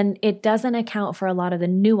 and it doesn't account for a lot of the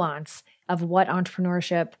nuance of what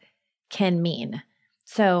entrepreneurship can mean.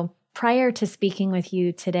 So prior to speaking with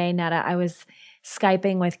you today, Netta, I was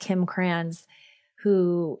Skyping with Kim Kranz,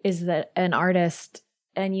 who is an artist,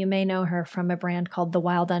 and you may know her from a brand called The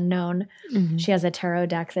Wild Unknown. Mm-hmm. She has a tarot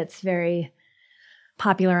deck that's very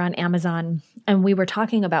popular on Amazon. And we were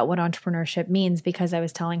talking about what entrepreneurship means because I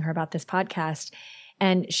was telling her about this podcast.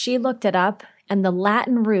 And she looked it up, and the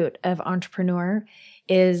Latin root of entrepreneur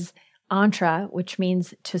is entra, which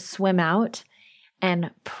means to swim out,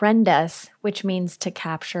 and prendas, which means to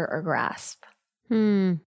capture or grasp.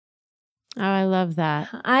 Oh, I love that.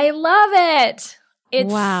 I love it.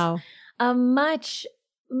 It's wow. A much,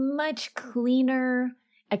 much cleaner,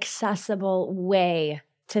 accessible way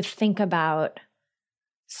to think about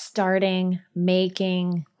starting,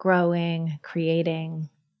 making, growing, creating.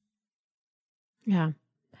 Yeah.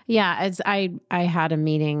 Yeah. As I had a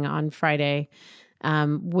meeting on Friday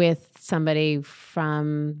with somebody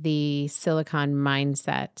from the Silicon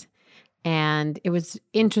Mindset. And it was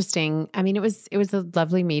interesting. I mean, it was a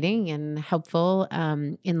lovely meeting and helpful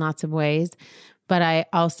in lots of ways. But I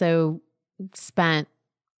also spent,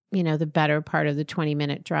 the better part of the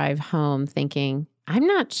 20-minute drive home thinking, I'm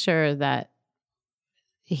not sure that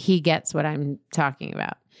he gets what I'm talking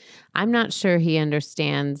about. I'm not sure he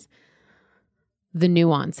understands the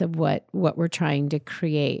nuance of what we're trying to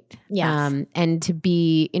create. Yes. And to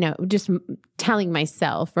be, just reminding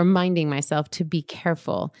myself to be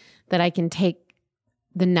careful that I can take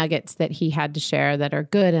the nuggets that he had to share that are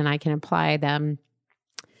good and I can apply them,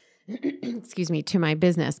 to my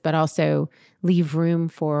business, but also leave room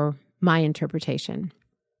for my interpretation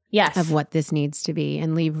of what this needs to be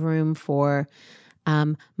and leave room for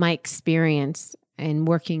my experience in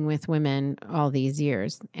working with women all these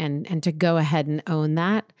years and to go ahead and own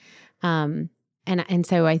that. And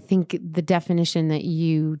so I think the definition that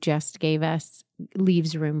you just gave us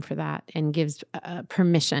leaves room for that and gives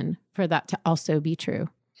permission for that to also be true.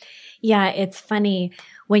 Yeah, it's funny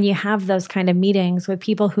when you have those kind of meetings with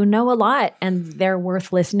people who know a lot and they're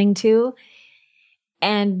worth listening to.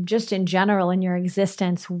 And just in general, in your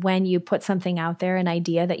existence, when you put something out there, an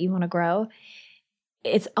idea that you want to grow,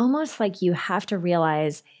 it's almost like you have to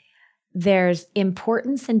realize there's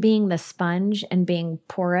importance in being the sponge and being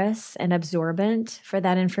porous and absorbent for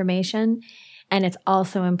that information. And it's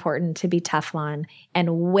also important to be Teflon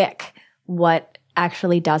and wick what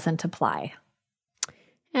actually doesn't apply.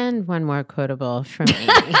 And one more quotable from Amy.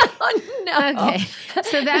 Oh, no. Okay.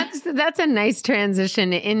 So that's a nice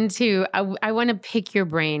transition into, I want to pick your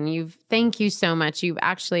brain. Thank you so much. You've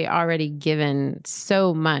actually already given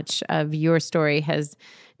so much of your story has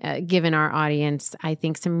given our audience, I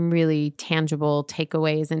think, some really tangible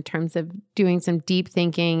takeaways in terms of doing some deep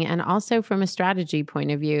thinking, and also from a strategy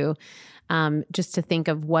point of view, just to think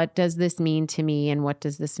of, what does this mean to me and what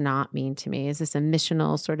does this not mean to me? Is this a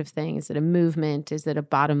missional sort of thing? Is it a movement? Is it a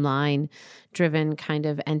bottom line driven kind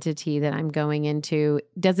of entity that I'm going into?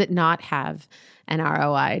 Does it not have an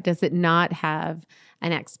ROI? Does it not have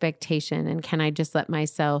an expectation? And can I just let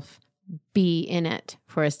myself be in it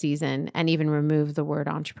for a season and even remove the word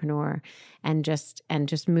entrepreneur and just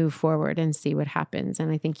move forward and see what happens?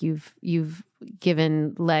 And I think you've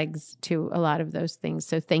given legs to a lot of those things.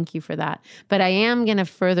 So thank you for that. But I am going to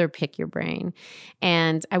further pick your brain.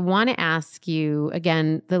 And I want to ask you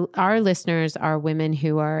again, our listeners are women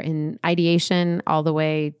who are in ideation all the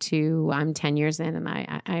way to, I'm 10 years in and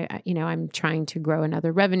I'm trying to grow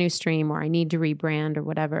another revenue stream, or I need to rebrand or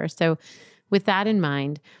whatever. So with that in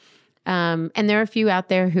mind, and there are a few out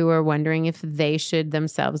there who are wondering if they should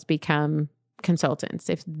themselves become consultants,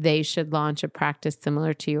 if they should launch a practice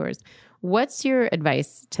similar to yours. What's your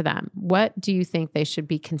advice to them? What do you think they should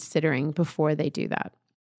be considering before they do that?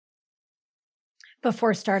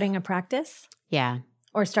 Before starting a practice? Yeah.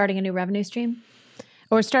 Or starting a new revenue stream?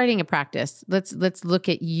 Or starting a practice. Let's look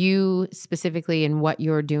at you specifically and what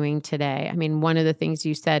you're doing today. I mean, one of the things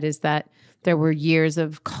you said is that there were years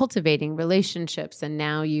of cultivating relationships, and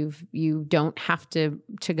now you don't have to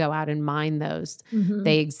go out and mine those. Mm-hmm.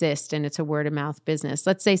 They exist, and it's a word of mouth business.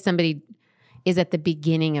 Let's say somebody is at the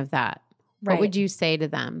beginning of that. Right. What would you say to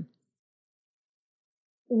them?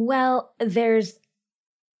 Well, there's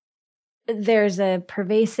a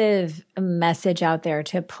pervasive message out there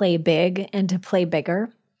to play big and to play bigger.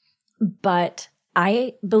 But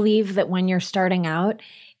I believe that when you're starting out,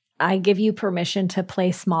 I give you permission to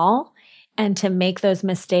play small and to make those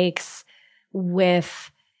mistakes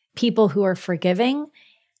with people who are forgiving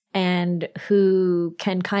and who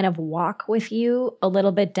can kind of walk with you a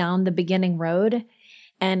little bit down the beginning road.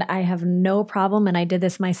 And I have no problem, and I did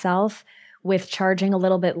this myself, with charging a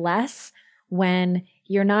little bit less when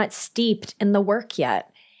you're not steeped in the work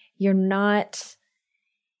yet. You're not,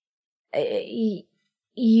 you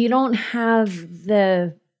don't have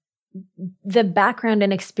the background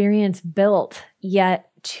and experience built yet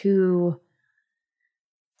to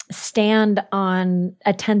stand on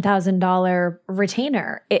a $10,000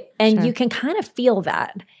 retainer. And sure. You can kind of feel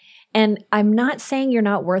that. And I'm not saying you're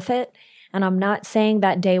not worth it. And I'm not saying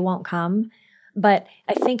that day won't come. But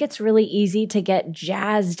I think it's really easy to get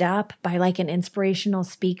jazzed up by like an inspirational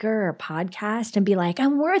speaker or podcast and be like,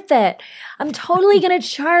 I'm worth it. I'm totally going to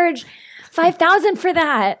charge $5,000 for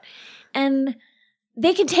that. And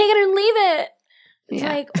they can take it and leave it. It's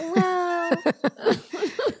like, well.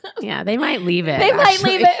 Yeah, they might leave it. They might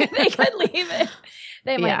leave it. They could leave it.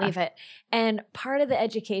 They might leave it. And part of the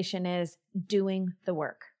education is doing the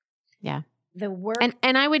work. Yeah. The work.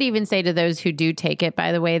 And I would even say to those who do take it,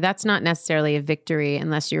 by the way, that's not necessarily a victory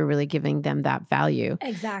unless you're really giving them that value.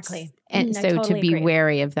 Exactly. And so totally to be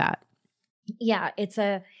wary of that. Yeah,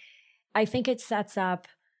 I think it sets up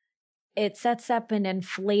an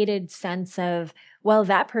inflated sense of, well,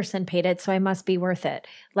 that person paid it, so I must be worth it.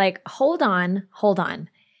 Like, hold on.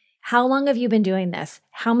 How long have you been doing this?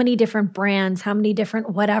 How many different brands, how many different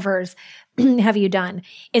whatevers have you done?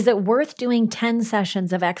 Is it worth doing 10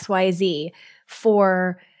 sessions of XYZ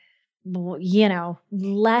for,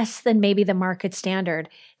 less than maybe the market standard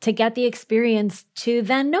to get the experience to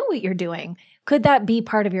then know what you're doing? Could that be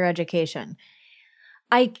part of your education?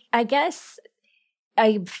 I guess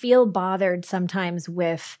I feel bothered sometimes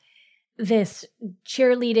with this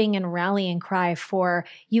cheerleading and rallying cry for,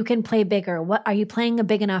 you can play bigger. What are you playing a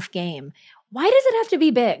big enough game? Why does it have to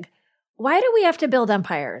be big? Why do we have to build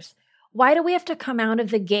empires? Why do we have to come out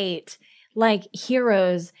of the gate like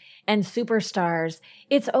heroes and superstars?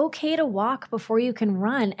 It's okay to walk before you can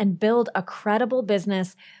run and build a credible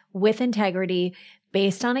business with integrity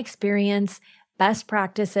based on experience, best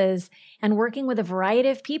practices, and working with a variety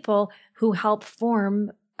of people who help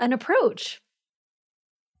form an approach.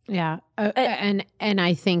 Yeah. And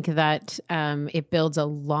I think that it builds a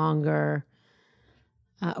longer,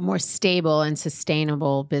 more stable and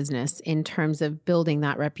sustainable business in terms of building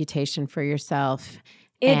that reputation for yourself.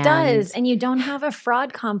 It does. And you don't have a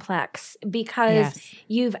fraud complex because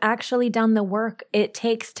you've actually done the work it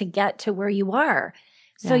takes to get to where you are.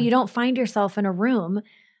 So you don't find yourself in a room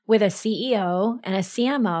with a CEO and a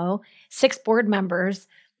CMO, 6 board members,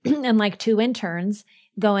 and like 2 interns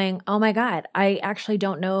going, oh my God, I actually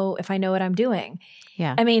don't know if I know what I'm doing.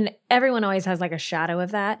 Yeah. I mean, everyone always has like a shadow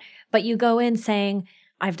of that, but you go in saying,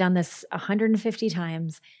 I've done this 150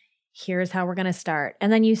 times. Here's how we're going to start.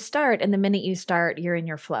 And then you start, and the minute you start, you're in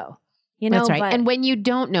your flow. You know, That's right. but And when you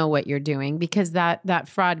don't know what you're doing, because that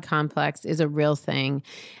fraud complex is a real thing.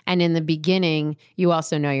 And in the beginning, you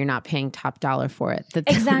also know you're not paying top dollar for it. That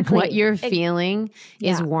Exactly. what you're feeling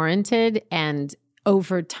is Yeah. warranted. And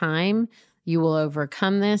over time, you will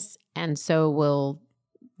overcome this. And so will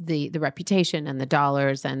the reputation and the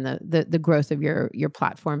dollars and the growth of your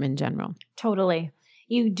platform in general. Totally.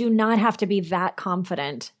 You do not have to be that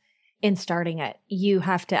confident in starting it. You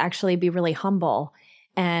have to actually be really humble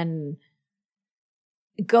and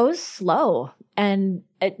go slow and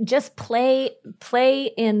just play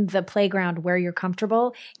in the playground where you're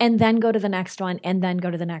comfortable, and then go to the next one, and then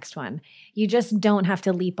go to the next one. You just don't have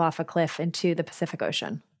to leap off a cliff into the Pacific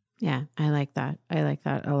Ocean. Yeah, I like that. I like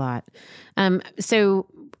that a lot. So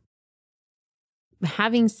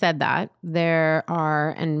having said that, there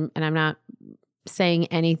are, and I'm not saying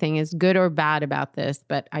anything is good or bad about this,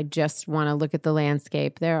 but I just want to look at the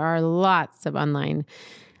landscape. There are lots of online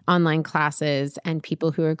classes and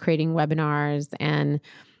people who are creating webinars, and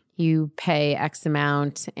you pay X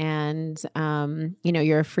amount and,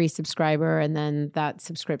 you're a free subscriber, and then that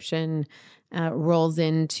subscription rolls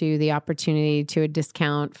into the opportunity to a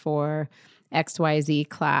discount for XYZ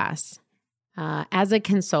class. As a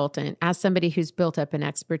consultant, as somebody who's built up an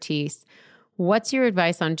expertise, what's your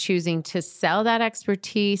advice on choosing to sell that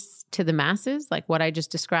expertise to the masses, like what I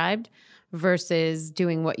just described, versus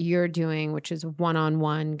doing what you're doing, which is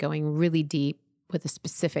one-on-one, going really deep with a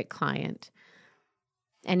specific client?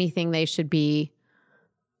 Anything they should be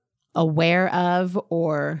aware of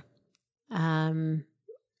or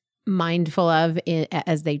mindful of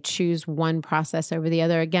as they choose one process over the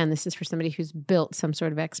other? Again, this is for somebody who's built some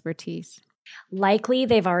sort of expertise. Likely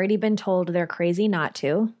they've already been told they're crazy not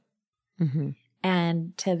to. Mm-hmm.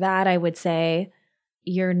 And to that, I would say,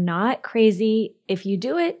 you're not crazy if you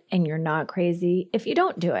do it, and you're not crazy if you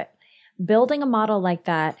don't do it. Building a model like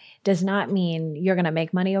that does not mean you're going to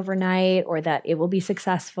make money overnight, or that it will be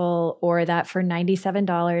successful, or that for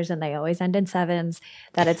 $97, and they always end in sevens,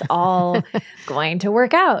 that it's all going to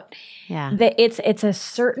work out. Yeah. It's a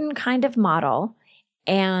certain kind of model,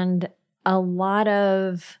 and a lot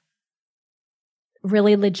of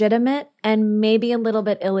really legitimate and maybe a little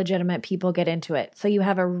bit illegitimate people get into it. So you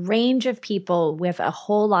have a range of people with a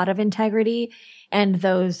whole lot of integrity and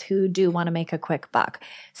those who do want to make a quick buck.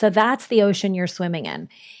 So that's the ocean you're swimming in.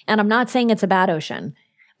 And I'm not saying it's a bad ocean,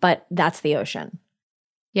 but that's the ocean.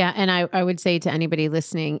 Yeah. And I would say to anybody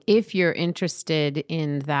listening, if you're interested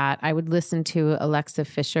in that, I would listen to Alexa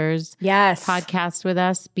Fisher's podcast with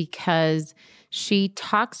us, because she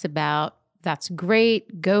talks about, that's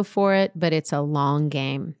great, go for it, but it's a long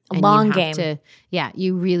game.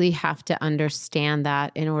 You really have to understand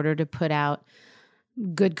that in order to put out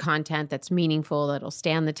good content that's meaningful, that'll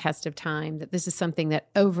stand the test of time, that this is something that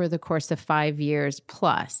over the course of 5 years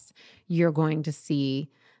plus, you're going to see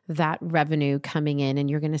that revenue coming in, and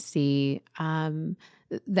you're going to see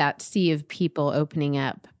that sea of people opening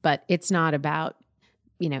up. But it's not about,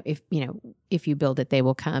 if you build it, they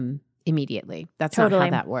will come immediately. That's not how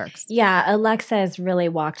that works. Yeah, Alexa has really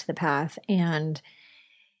walked the path, and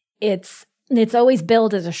it's always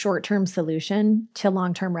billed as a short-term solution to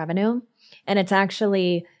long-term revenue, and it's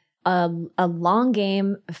actually a long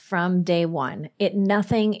game from day one.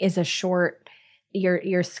 Nothing is a short.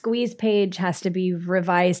 Your squeeze page has to be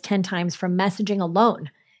revised 10 times from messaging alone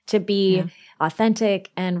to be authentic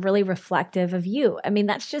and really reflective of you. I mean,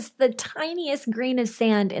 that's just the tiniest grain of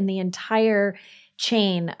sand in the entire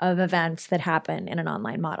chain of events that happen in an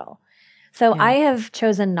online model. So I have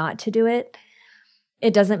chosen not to do it.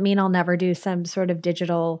 It doesn't mean I'll never do some sort of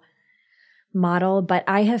digital model, but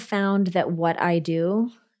I have found that what I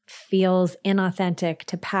do feels inauthentic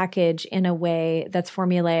to package in a way that's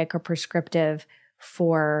formulaic or prescriptive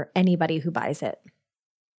for anybody who buys it.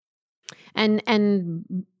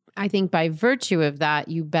 And I think by virtue of that,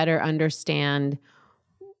 you better understand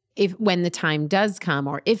when the time does come,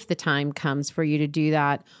 or if the time comes for you to do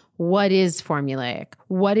that, what is formulaic?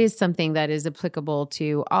 What is something that is applicable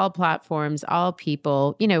to all platforms, all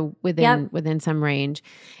people, within some range,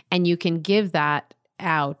 and you can give that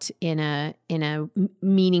out in a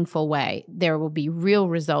meaningful way. There will be real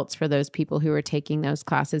results for those people who are taking those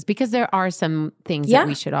classes, because there are some things that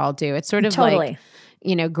we should all do. It's sort of like,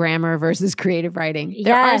 grammar versus creative writing.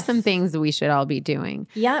 There are some things that we should all be doing.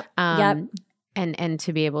 Yep. And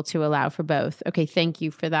to be able to allow for both. Okay, thank you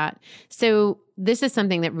for that. So this is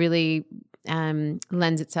something that really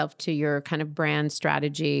lends itself to your kind of brand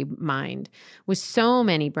strategy mind, with so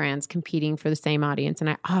many brands competing for the same audience. And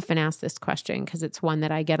I often ask this question because it's one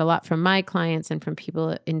that I get a lot from my clients and from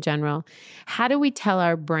people in general. How do we tell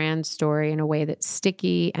our brand story in a way that's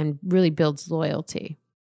sticky and really builds loyalty?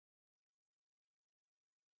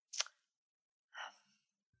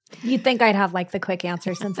 You'd think I'd have like the quick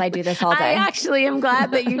answer since I do this all day. I actually am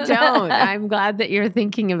glad that you don't. I'm glad that you're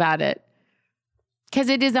thinking about it. Because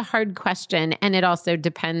it is a hard question, and it also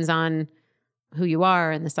depends on who you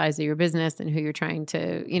are and the size of your business and who you're trying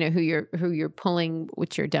to, who you're pulling,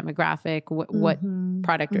 what's your demographic, what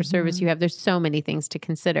product or service you have. There's so many things to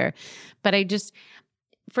consider. But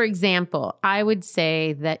for example, I would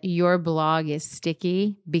say that your blog is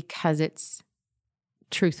sticky because it's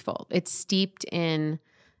truthful. It's steeped in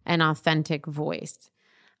an authentic voice.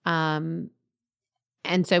 And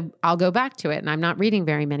so I'll go back to it, and I'm not reading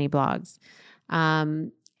very many blogs.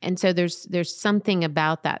 And so there's something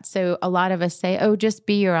about that. So a lot of us say, oh, just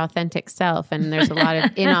be your authentic self. And there's a lot of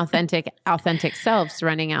authentic selves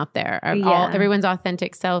running out there. Everyone's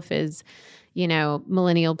authentic self is,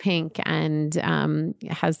 millennial pink and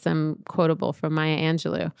has some quotable from Maya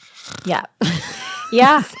Angelou. Yeah.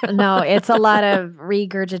 Yeah. No, it's a lot of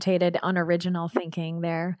regurgitated, unoriginal thinking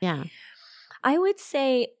there. Yeah. I would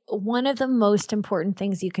say one of the most important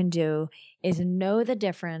things you can do is know the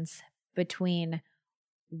difference between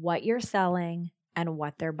what you're selling and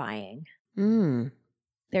what they're buying.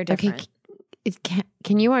 They're different. Okay.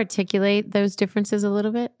 Can you articulate those differences a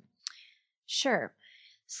little bit? Sure.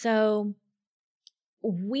 So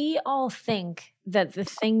we all think that the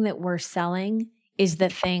thing that we're selling is the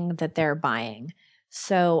thing that they're buying.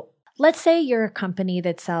 So let's say you're a company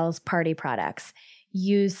that sells party products.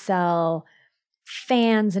 You sell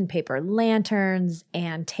fans and paper lanterns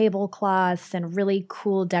and tablecloths and really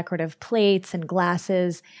cool decorative plates and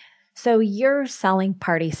glasses. So you're selling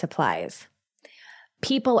party supplies.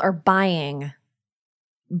 People are buying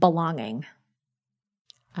belonging.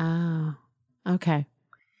 Oh, okay.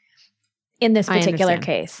 In this particular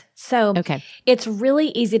case. So It's really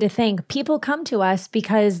easy to think people come to us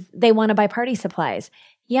because they want to buy party supplies.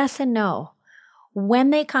 Yes and no. When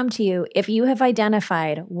they come to you, if you have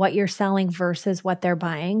identified what you're selling versus what they're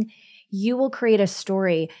buying, you will create a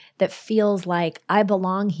story that feels like I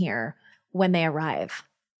belong here when they arrive.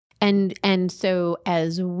 And so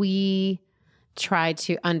as we try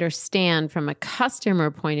to understand from a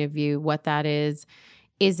customer point of view what that is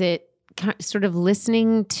it sort of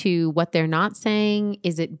listening to what they're not saying?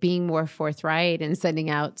 Is it being more forthright and sending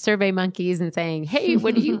out survey monkeys and saying, "Hey,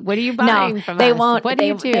 what are you buying from us? What do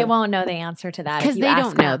you do?" They won't know the answer to that because they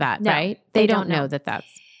don't know that, right? They don't know that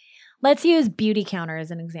that's. Let's use Beautycounter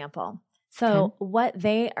as an example. So what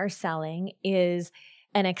they are selling is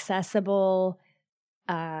an accessible,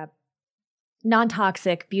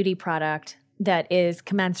 non-toxic beauty product that is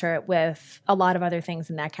commensurate with a lot of other things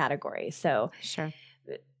in that category. So sure.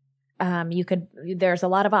 There's a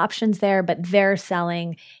lot of options there, but they're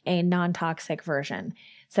selling a non-toxic version.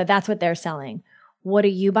 So that's what they're selling. What are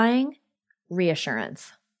you buying?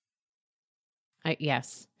 Reassurance.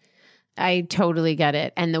 Yes, I totally get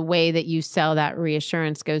it. And the way that you sell that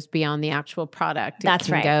reassurance goes beyond the actual product. That's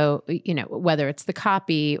right. Go, whether it's the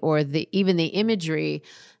copy or even the imagery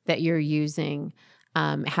that you're using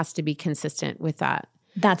has to be consistent with that.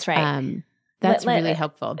 That's right. That's really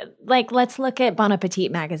helpful. Like, let's look at Bon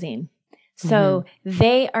Appetit magazine. So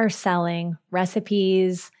they are selling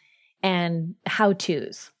recipes and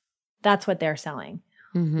how-tos. That's what they're selling.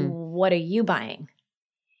 What are you buying?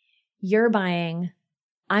 You're buying,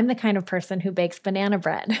 I'm the kind of person who bakes banana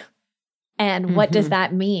bread. And what does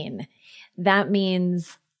that mean? That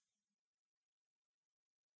means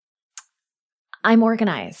I'm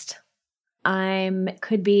organized. I'm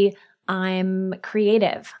creative. I'm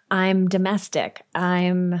domestic.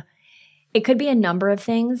 It could be a number of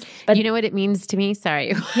things. But you know what it means to me?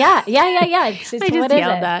 Sorry. Yeah. It's I just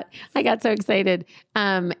yelled that. I got so excited.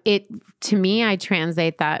 To me, I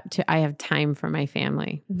translate that to I have time for my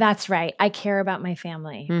family. That's right. I care about my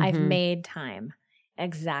family. I've made time.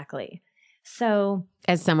 Exactly. So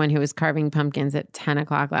as someone who was carving pumpkins at 10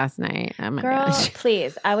 o'clock last night, oh my gosh.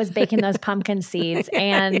 Please. I was baking those pumpkin seeds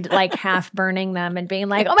and like half burning them and being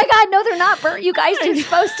like, oh my God, no, they're not burnt. You guys are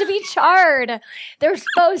supposed to be charred. They're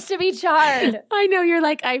supposed to be charred. I know you're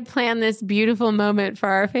like, I planned this beautiful moment for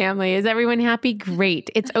our family. Is everyone happy? Great.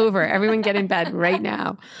 It's over. Everyone get in bed right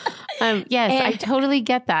now. Yes, I totally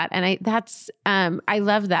get that. And I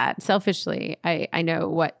love that. Selfishly, I know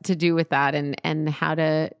what to do with that and how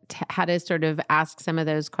to sort of ask some of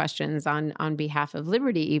those questions on behalf of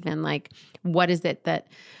Liberty, even like, what is it that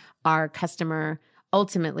our customer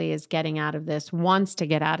ultimately is getting out of this, wants to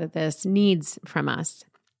get out of this, needs from us?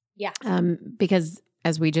 Yeah. Because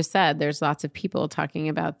as we just said, there's lots of people talking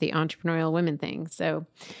about the entrepreneurial women thing. So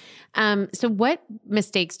what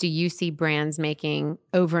mistakes do you see brands making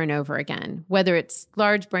over and over again? Whether it's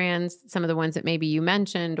large brands, some of the ones that maybe you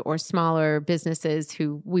mentioned, or smaller businesses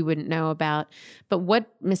who we wouldn't know about. But what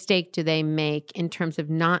mistake do they make in terms of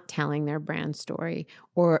not telling their brand story,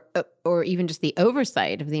 or even just the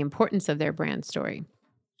oversight of the importance of their brand story?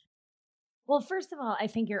 Well, first of all, I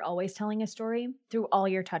think you're always telling a story through all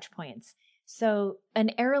your touch points. So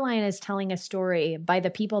an airline is telling a story by the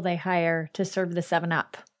people they hire to serve the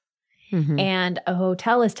 7-Up. Mm-hmm. And a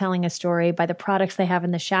hotel is telling a story by the products they have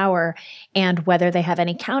in the shower and whether they have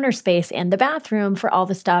any counter space in the bathroom for all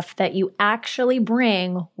the stuff that you actually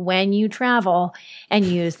bring when you travel and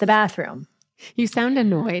use the bathroom. You sound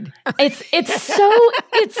annoyed. It's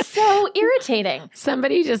so irritating.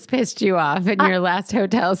 Somebody just pissed you off in your last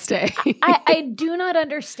hotel stay. I do not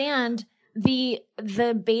understand the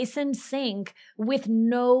basin sink with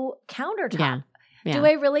no countertop. Yeah. Do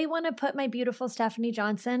I really want to put my beautiful Stephanie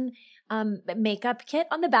Johnson makeup kit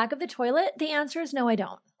on the back of the toilet? The answer is no, I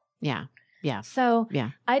don't. Yeah. Yeah. So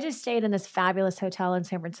I just stayed in this fabulous hotel in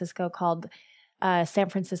San Francisco called San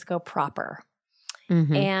Francisco Proper.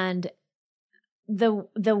 Mm-hmm. And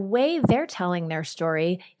the way they're telling their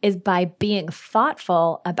story is by being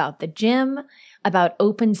thoughtful about the gym, about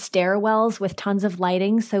open stairwells with tons of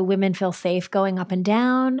lighting so women feel safe going up and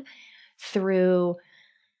down, through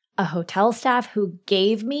a hotel staff who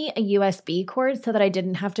gave me a USB cord so that I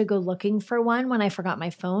didn't have to go looking for one when I forgot my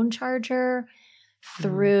phone charger,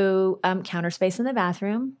 through counter space in the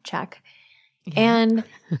bathroom, check, and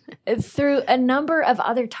through a number of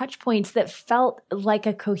other touch points that felt like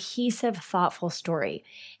a cohesive, thoughtful story.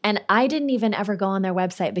 And I didn't even ever go on their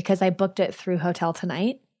website because I booked it through Hotel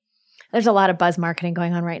Tonight. There's a lot of buzz marketing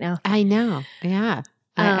going on right now. I know. Yeah.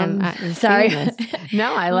 I'm sorry.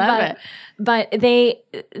 No, I love it. But they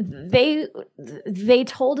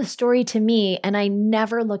told a story to me, and I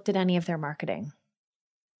never looked at any of their marketing.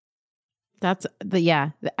 That's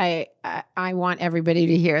I want everybody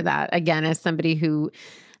to hear that. Again, as somebody who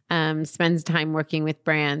spends time working with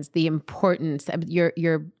brands, the importance of your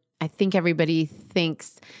I think everybody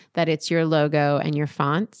thinks that it's your logo and your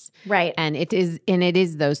fonts. Right. And it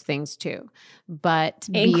is those things too. But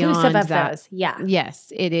inclusive beyond of that, those. Yeah.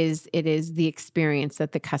 Yes, it is the experience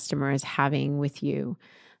that the customer is having with you.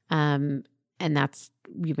 And that's,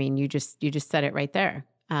 you just said it right there.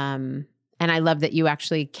 And I love that you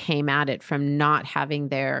actually came at it from not having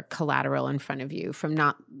their collateral in front of you, from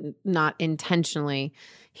not intentionally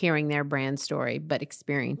hearing their brand story, but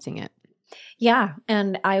experiencing it. Yeah.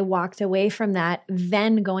 And I walked away from that,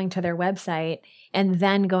 then going to their website and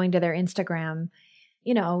then going to their Instagram,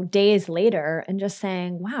 days later and just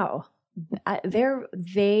saying, wow,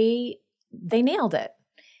 they nailed it.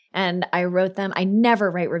 And I wrote them. I never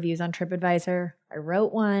write reviews on TripAdvisor. I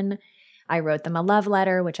wrote one. I wrote them a love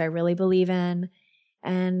letter, which I really believe in.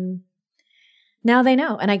 And now they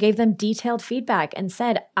know. And I gave them detailed feedback and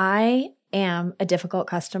said, I am a difficult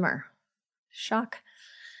customer. Shock.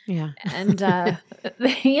 Yeah. And,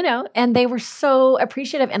 and they were so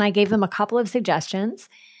appreciative. And I gave them a couple of suggestions.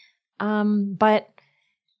 But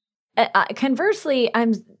conversely,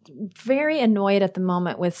 I'm very annoyed at the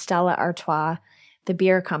moment with Stella Artois, the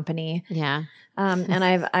beer company. Yeah. And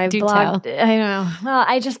I've blogged, I know. Well,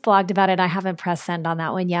 I just blogged about it. I haven't pressed send on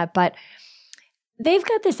that one yet, but they've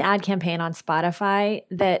got this ad campaign on Spotify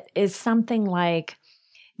that is something like,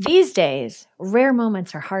 these days, rare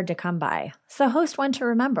moments are hard to come by, so host one to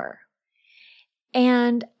remember.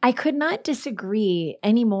 And I could not disagree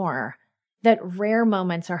anymore that rare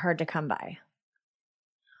moments are hard to come by.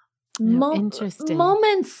 Interesting.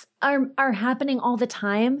 Moments are happening all the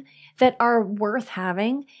time that are worth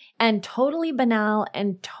having and totally banal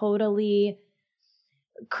and totally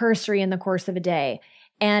cursory in the course of a day.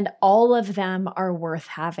 And all of them are worth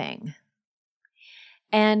having.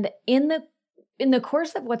 And in the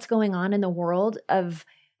course of what's going on in the world of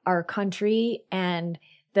our country and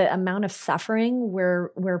the amount of suffering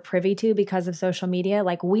we're privy to because of social media,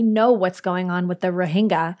 like we know what's going on with the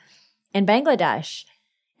Rohingya in Bangladesh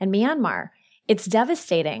and Myanmar. It's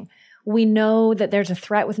devastating. We know that there's a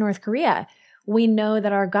threat with North Korea. We know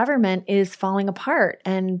that our government is falling apart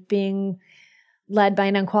and being led by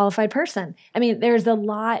an unqualified person. I mean, there's a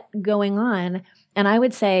lot going on. And I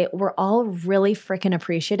would say we're all really freaking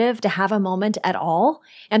appreciative to have a moment at all.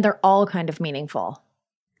 And they're all kind of meaningful.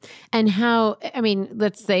 And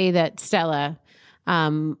let's say that Stella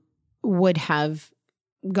would have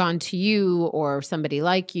gone to you or somebody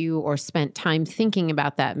like you or spent time thinking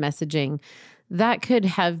about that messaging. That could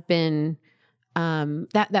have been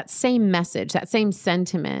that same message, that same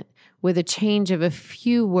sentiment with a change of a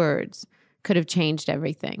few words could have changed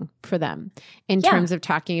everything for them in terms of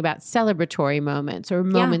talking about celebratory moments or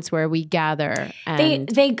moments where we gather. And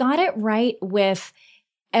they got it right with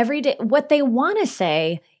everyday. What they want to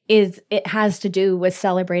say is it has to do with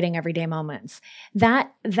celebrating everyday moments.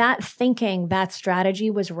 That thinking, that strategy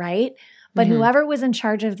was right, but whoever was in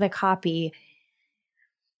charge of the copy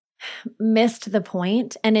missed the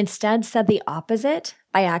point and instead said the opposite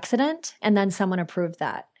by accident, and then someone approved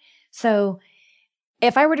that. So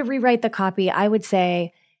if I were to rewrite the copy, I would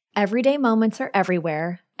say everyday moments are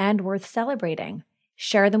everywhere and worth celebrating.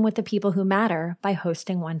 Share them with the people who matter by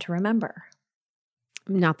hosting one to remember.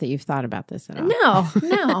 Not that you've thought about this at all. No.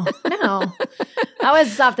 That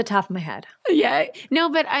was off the top of my head. Yeah. No,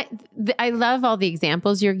 but I love all the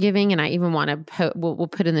examples you're giving, and I even want to we'll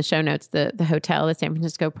put in the show notes the hotel, the San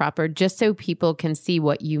Francisco proper, just so people can see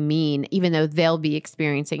what you mean, even though they'll be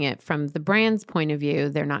experiencing it from the brand's point of view.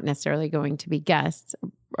 They're not necessarily going to be guests.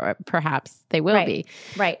 Or perhaps they will be.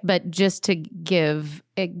 Right. But just to give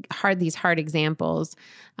these hard examples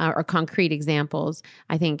or concrete examples,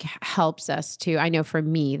 I think helps us to, I know for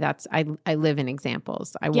me, I live in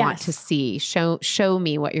examples. I want to see, show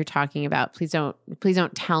me what you're talking about. Please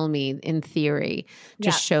don't tell me in theory,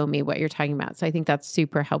 just show me what you're talking about. So I think that's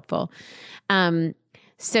super helpful.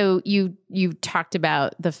 So you talked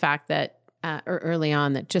about the fact that, or early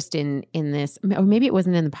on, that just in this, or maybe it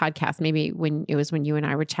wasn't in the podcast, maybe when you and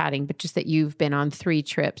I were chatting, but just that you've been on 3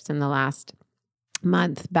 trips in the last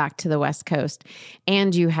month back to the West Coast,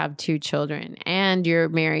 and you have 2 children, and you're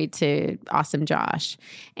married to awesome Josh.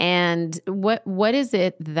 And what is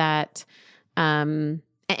it that, and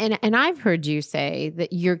I've heard you say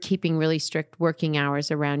that you're keeping really strict working hours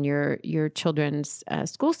around your children's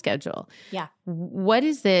school schedule. Yeah. What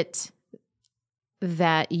is it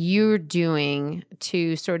that you're doing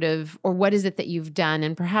to sort of, or what is it that you've done,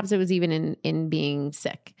 and perhaps it was even in being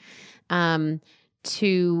sick,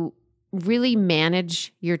 to really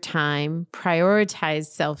manage your time, prioritize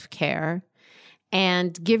self-care,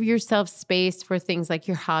 and give yourself space for things like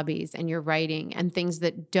your hobbies and your writing and things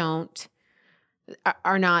that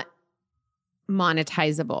are not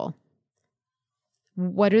monetizable?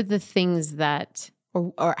 What are the things that,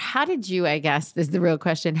 or how did you, I guess is the real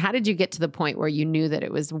question, how did you get to the point where you knew that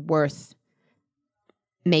it was worth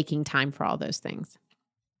making time for all those things?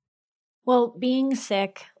 Well, being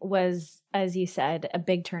sick was, as you said, a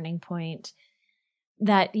big turning point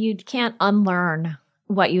that you can't unlearn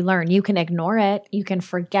what you learn. You can ignore it, you can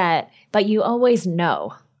forget, but you always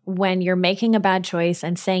know when you're making a bad choice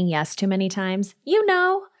and saying yes too many times. You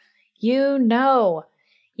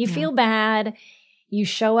feel bad. You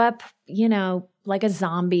show up, like a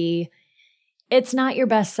zombie. It's not your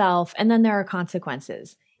best self. And then there are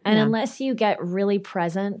consequences. And unless you get really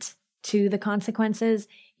present to the consequences,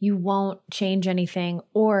 you won't change anything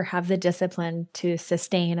or have the discipline to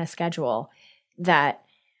sustain a schedule that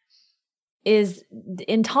is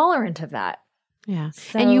intolerant of that. Yeah.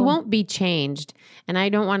 So, and you won't be changed. And I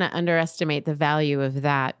don't want to underestimate the value of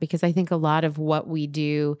that, because I think a lot of what we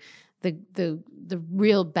do, the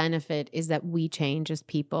real benefit is that we change as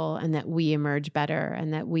people, and that we emerge better,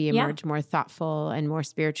 and that we emerge more thoughtful and more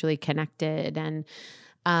spiritually connected. And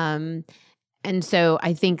so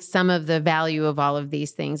I think some of the value of all of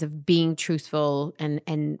these things, of being truthful,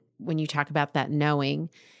 and when you talk about that knowing,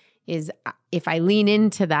 is if I lean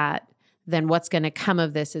into that, then what's going to come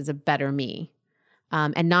of this is a better me.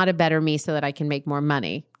 And not a better me so that I can make more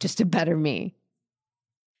money, just a better me.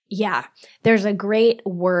 Yeah. There's a great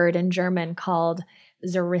word in German called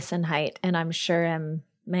Zerrissenheit, and I'm sure I'm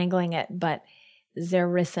mangling it, but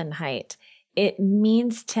Zerrissenheit. It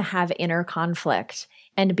means to have inner conflict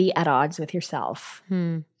and be at odds with yourself.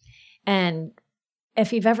 And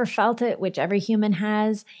if you've ever felt it, which every human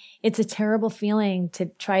has, it's a terrible feeling to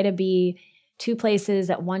try to be 2 places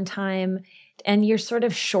at one time, and you're sort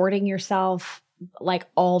of shorting yourself like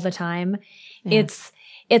all the time. Yeah.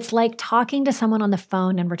 It's like talking to someone on the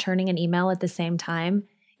phone and returning an email at the same time.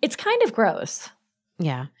 It's kind of gross.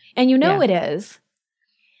 Yeah. And it is.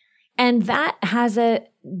 And that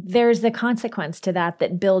there's the consequence to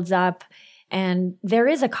that builds up, and there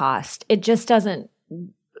is a cost. It just doesn't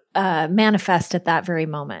manifest at that very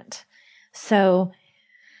moment. So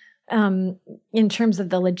in terms of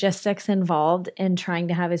the logistics involved in trying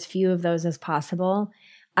to have as few of those as possible,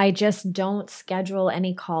 I just don't schedule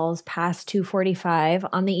any calls past 2:45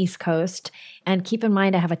 on the East Coast. And keep in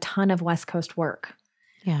mind, I have a ton of West Coast work.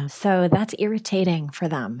 Yeah. So that's irritating for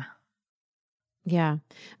them. Yeah.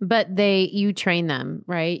 But you train them,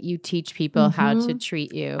 right? You teach people how to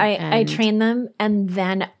treat you. I train them. And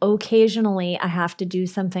then occasionally I have to do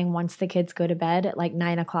something once the kids go to bed at like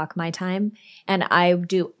 9:00 my time. And I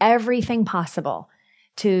do everything possible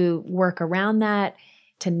to work around that,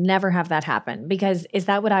 to never have that happen. Because is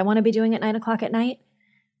that what I want to be doing at 9:00 at night?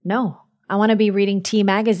 No. I want to be reading T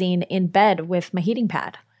magazine in bed with my heating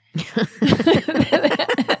pad.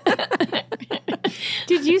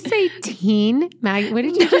 Did you say teen mag? What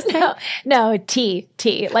did you just say? No, T,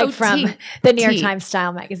 like from the New York Times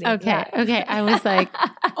Style magazine. Okay. Yeah. Okay. I was like,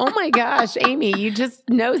 oh my gosh, Amy, you just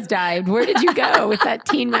nosedived. Where did you go with that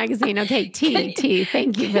teen magazine? Okay. T.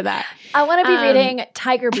 Thank you for that. I want to be reading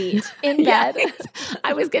Tiger Beat in bed.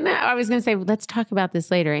 I was gonna say, let's talk about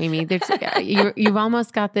this later, Amy. You've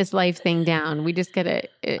almost got this life thing down. We just got to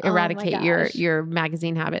eradicate your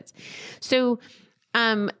magazine habits. So,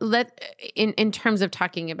 in terms of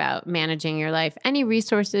talking about managing your life, any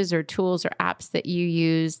resources or tools or apps that you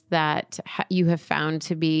use that you have found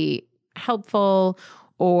to be helpful,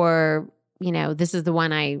 or this is the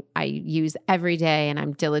one I use every day and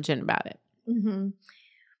I'm diligent about it. Mm-hmm.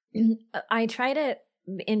 I try to,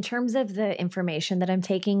 in terms of the information that I'm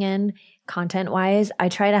taking in content-wise, I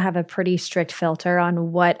try to have a pretty strict filter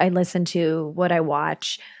on what I listen to, what I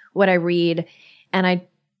watch, what I read, and I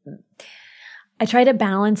try to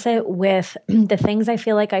balance it with the things I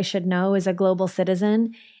feel like I should know as a global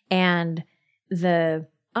citizen and I don't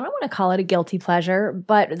want to call it a guilty pleasure,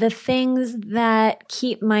 but the things that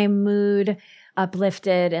keep my mood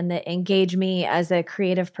uplifted and that engage me as a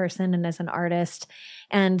creative person and as an artist.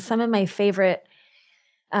 And some of my favorite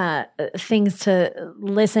things to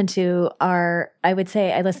listen to are, I would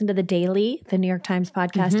say, I listen to The Daily, the New York Times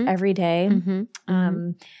podcast, every day.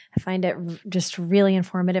 I find it just really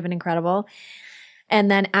informative and incredible. And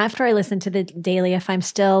then after I listen to The Daily, if I'm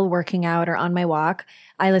still working out or on my walk,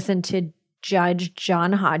 I listen to Judge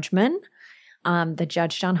John Hodgman, the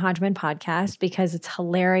Judge John Hodgman podcast, because it's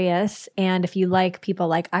hilarious. And if you like people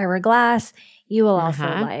like Ira Glass, you will also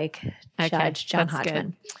like Judge John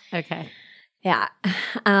Hodgman. Good. Okay. Yeah.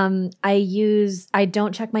 I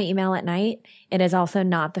don't check my email at night. It is also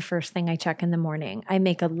not the first thing I check in the morning. I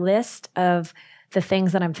make a list of the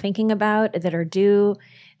things that I'm thinking about that are due,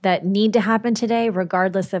 that need to happen today,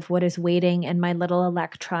 regardless of what is waiting in my little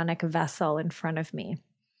electronic vessel in front of me.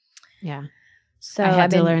 Yeah. So I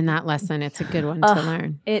had to learn that lesson. It's a good one to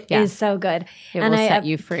learn. It is so good. It will set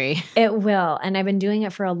you free. It will. And I've been doing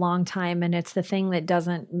it for a long time. And it's the thing that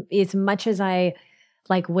doesn't, as much as I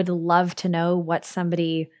would love to know what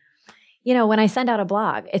somebody, when I send out a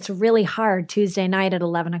blog, it's really hard Tuesday night at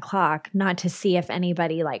 11 o'clock not to see if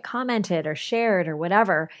anybody commented or shared or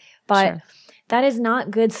whatever. But that is not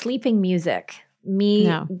good sleeping music, being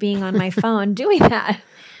on my phone doing that.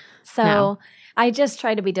 So I just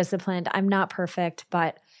try to be disciplined. I'm not perfect,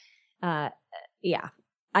 but yeah.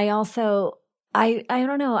 I also, I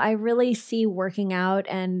don't know, I really see working out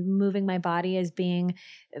and moving my body as being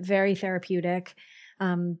very therapeutic.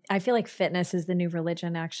 I feel like fitness is the new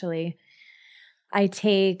religion, actually. I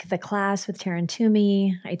take the class with Taryn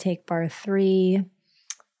Toomey. I take Bar 3.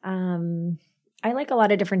 I like a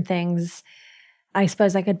lot of different things. I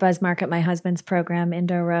suppose I could buzz market my husband's program,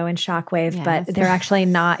 Indoro and Shockwave, but they're actually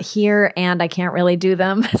not here and I can't really do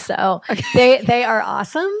them. So they are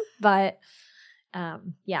awesome, but I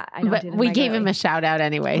don't do them. We gave him a shout out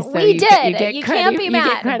anyway. So we did. You can't be mad.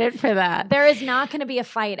 You get credit for that. There is not going to be a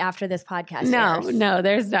fight after this podcast. No,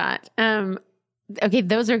 there's not. Okay,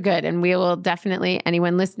 those are good. And we will definitely,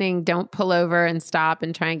 anyone listening, don't pull over and stop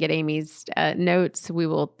and try and get Amy's notes. We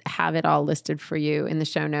will have it all listed for you in the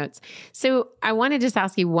show notes. So I want to just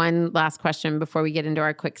ask you one last question before we get into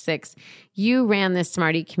our quick six. You ran this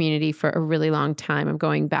Smarty community for a really long time. I'm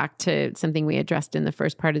going back to something we addressed in the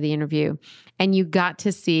first part of the interview. And you got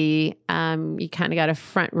to see, you kind of got a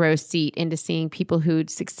front row seat into seeing people who'd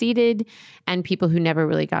succeeded and people who never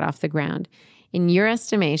really got off the ground. In your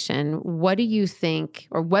estimation, what do you think,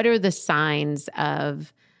 or what are the signs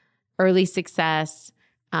of early success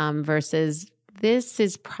versus this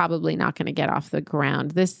is probably not going to get off the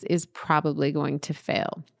ground? This is probably going to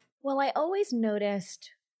fail. Well, I always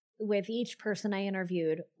noticed with each person I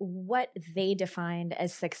interviewed what they defined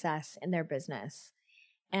as success in their business.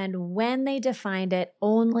 And when they defined it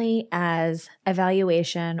only as a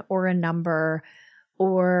valuation or a number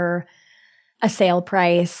or a sale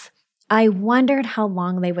price, I wondered how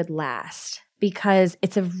long they would last, because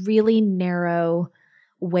it's a really narrow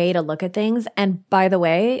way to look at things. And by the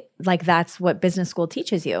way, that's what business school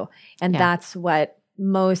teaches you. And that's what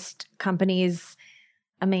most companies,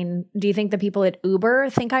 do you think the people at Uber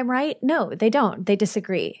think I'm right? No, they don't. They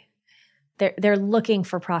disagree. They're looking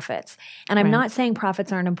for profits. And I'm not saying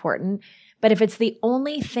profits aren't important, but if it's the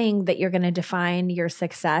only thing that you're going to define your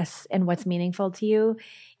success and what's meaningful to you,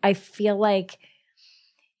 I feel like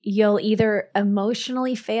you'll either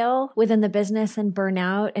emotionally fail within the business and burn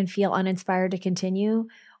out and feel uninspired to continue,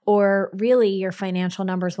 or really your financial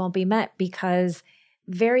numbers won't be met because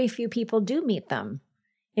very few people do meet them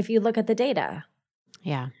if you look at the data.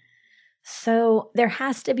 Yeah. So there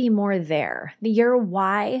has to be more there. Your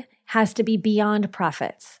why has to be beyond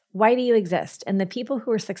profits. Why do you exist? And the people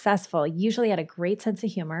who are successful usually had a great sense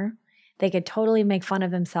of humor. They could totally make fun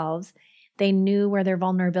of themselves. They knew where their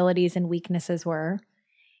vulnerabilities and weaknesses were,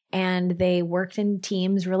 and they worked in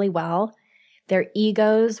teams really well. Their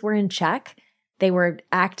egos were in check. They were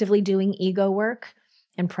actively doing ego work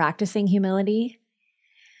and practicing humility.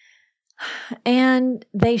 And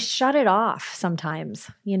they shut it off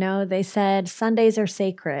sometimes. You know, they said Sundays are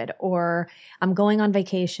sacred, or I'm going on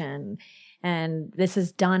vacation and this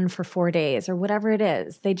is done for 4 days, or whatever it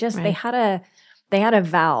is. They had a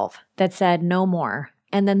valve that said no more,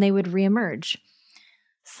 and then they would reemerge.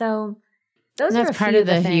 So that's part of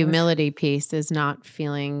the humility piece, is not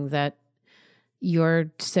feeling that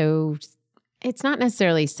you're so, it's not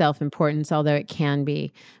necessarily self-importance, although it can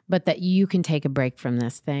be, but that you can take a break from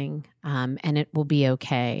this thing, and it will be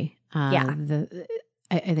okay. I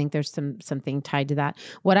think there's something tied to that.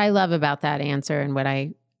 What I love about that answer, and what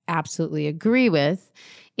I absolutely agree with,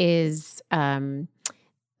 is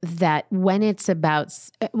that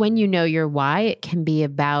when you know your why, it can be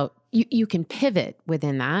about, you can pivot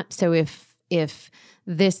within that. So if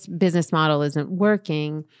this business model isn't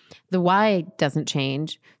working, the why doesn't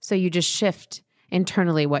change. So you just shift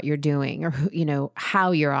internally what you're doing, or, you know,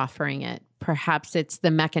 how you're offering it. Perhaps it's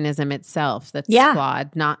the mechanism itself that's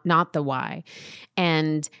flawed, not the why.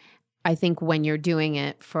 And I think when you're doing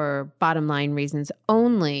it for bottom line reasons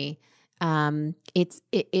only, pivoting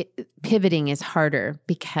is harder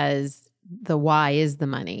because the why is the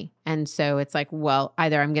money. And so it's like, well,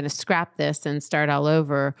 either I'm going to scrap this and start all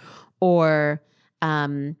over, or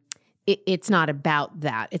it's not about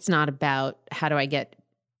that. It's not about how do I get,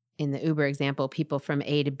 in the Uber example, people from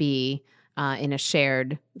A to B in a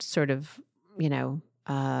shared sort of, you know,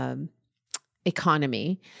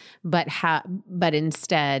 economy, but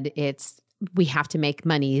instead it's, we have to make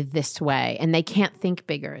money this way, and they can't think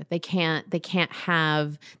bigger. They can't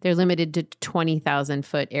have, they're limited to 20,000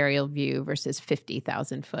 foot aerial view versus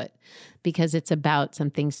 50,000 foot, because it's about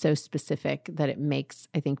something so specific that it makes,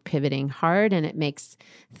 I think, pivoting hard, and it makes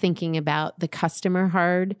thinking about the customer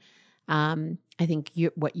hard. I think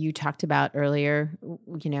what you talked about earlier,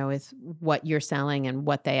 you know, is what you're selling and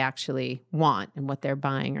what they actually want and what they're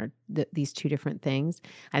buying are these two different things.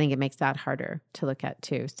 I think it makes that harder to look at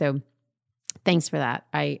too. So thanks for that.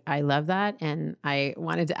 I love that. And I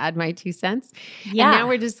wanted to add my 2 cents. Yeah. And now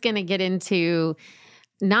we're just going to get into,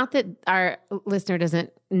 not that our listener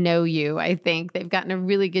doesn't know you. I think they've gotten a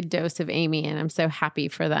really good dose of Amy, and I'm so happy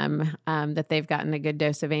for them that they've gotten a good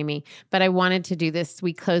dose of Amy. But I wanted to do this.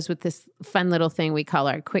 We close with this fun little thing we call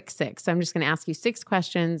our quick 6. So I'm just going to ask you 6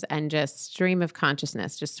 questions and just stream of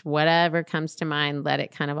consciousness, just whatever comes to mind, let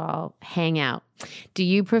it kind of all hang out. Do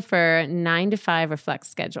you prefer 9 to 5 or flex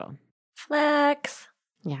schedule? Flex.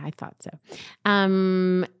 Yeah, I thought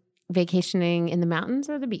so. Vacationing in the mountains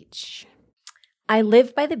or the beach? I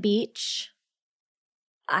live by the beach.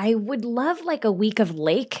 I would love like a week of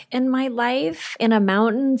lake in my life, in a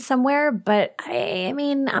mountain somewhere, but I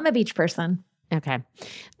mean, I'm a beach person. Okay.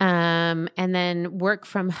 And then work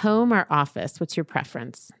from home or office? What's your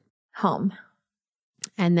preference? Home.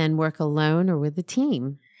 And then work alone or with a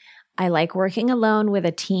team? I like working alone with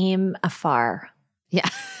a team afar. Yeah.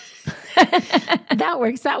 That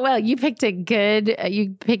works out well. You picked a good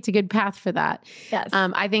path for that. Yes.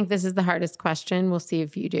 I think this is the hardest question. We'll see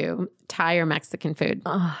if you do. Thai or Mexican food?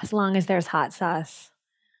 Oh, as long as there's hot sauce,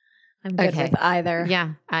 I'm good with either.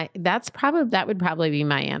 Yeah, that would probably be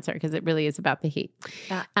my answer, because it really is about the heat.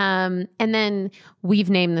 Yeah. And then we've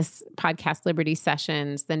named this podcast Liberty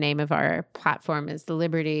Sessions. The name of our platform is The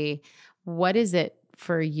Liberty. What is it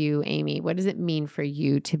for you, Amy? What does it mean for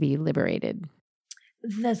you to be liberated?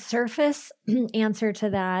 The surface answer to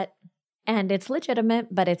that, and it's legitimate,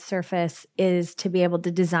 but its surface, is to be able to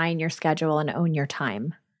design your schedule and own your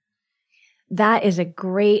time. That is a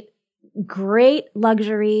great, great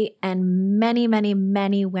luxury, and many, many,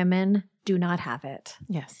 many women do not have it.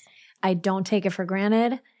 Yes. I don't take it for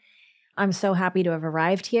granted. I'm so happy to have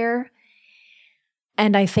arrived here.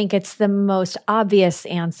 And I think it's the most obvious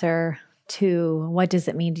answer to what does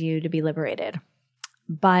it mean to you to be liberated.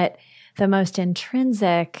 But the most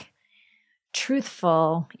intrinsic,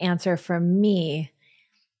 truthful answer for me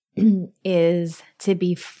is to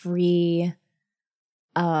be free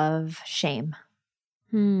of shame.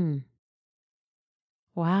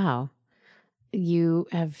 Wow. You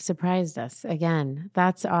have surprised us again.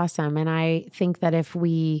 That's awesome. And I think that if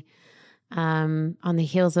we, on the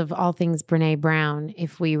heels of all things Brene Brown,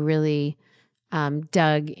 if we really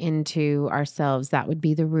dug into ourselves, that would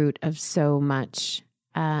be the root of so much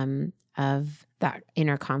of that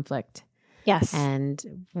inner conflict. Yes.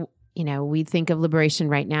 And, we think of liberation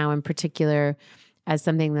right now in particular as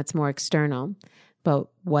something that's more external. But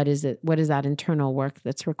what is it? What is that internal work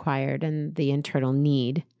that's required and the internal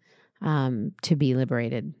need to be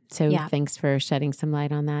liberated? So thanks for shedding some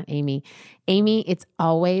light on that, Amy. Amy, it's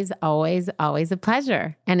always, always, always a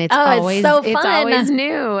pleasure. And it's always so fun. It's always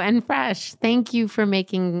new and fresh. Thank you for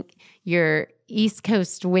making your East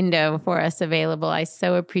Coast window for us available. I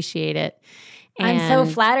so appreciate it. I'm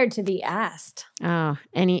so flattered to be asked. Oh,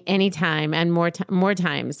 any time and more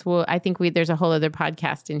times. Well, I think there's a whole other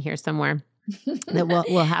podcast in here somewhere that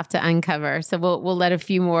we'll have to uncover. So we'll let a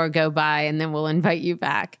few more go by and then we'll invite you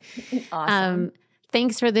back. Awesome.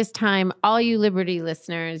 Thanks for this time. All you Liberty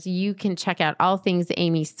listeners, you can check out all things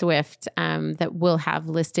Amy Swift that we'll have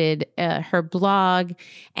listed, her blog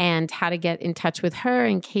and how to get in touch with her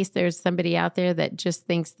in case there's somebody out there that just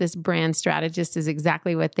thinks this brand strategist is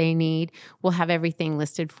exactly what they need. We'll have everything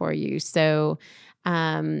listed for you. So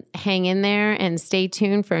hang in there and stay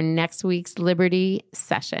tuned for next week's Liberty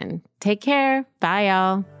session. Take care. Bye,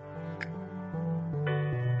 y'all.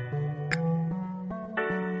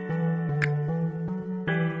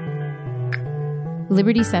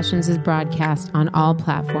 Liberty Sessions is broadcast on all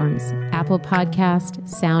platforms: Apple Podcast,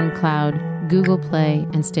 SoundCloud, Google Play,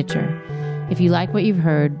 and Stitcher. If you like what you've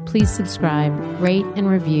heard, please subscribe, rate, and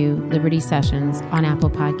review Liberty Sessions on Apple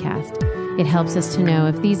Podcast. It helps us to know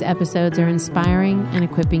if these episodes are inspiring and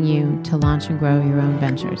equipping you to launch and grow your own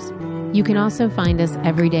ventures. You can also find us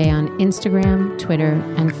every day on Instagram, Twitter,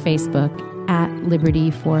 and Facebook at Liberty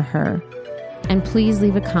for Her. And please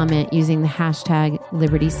leave a comment using the hashtag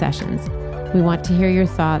Liberty Sessions. We want to hear your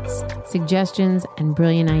thoughts, suggestions, and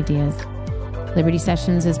brilliant ideas. Liberty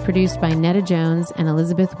Sessions is produced by Netta Jones and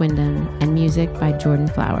Elizabeth Wyndham, and music by Jordan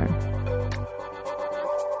Flower.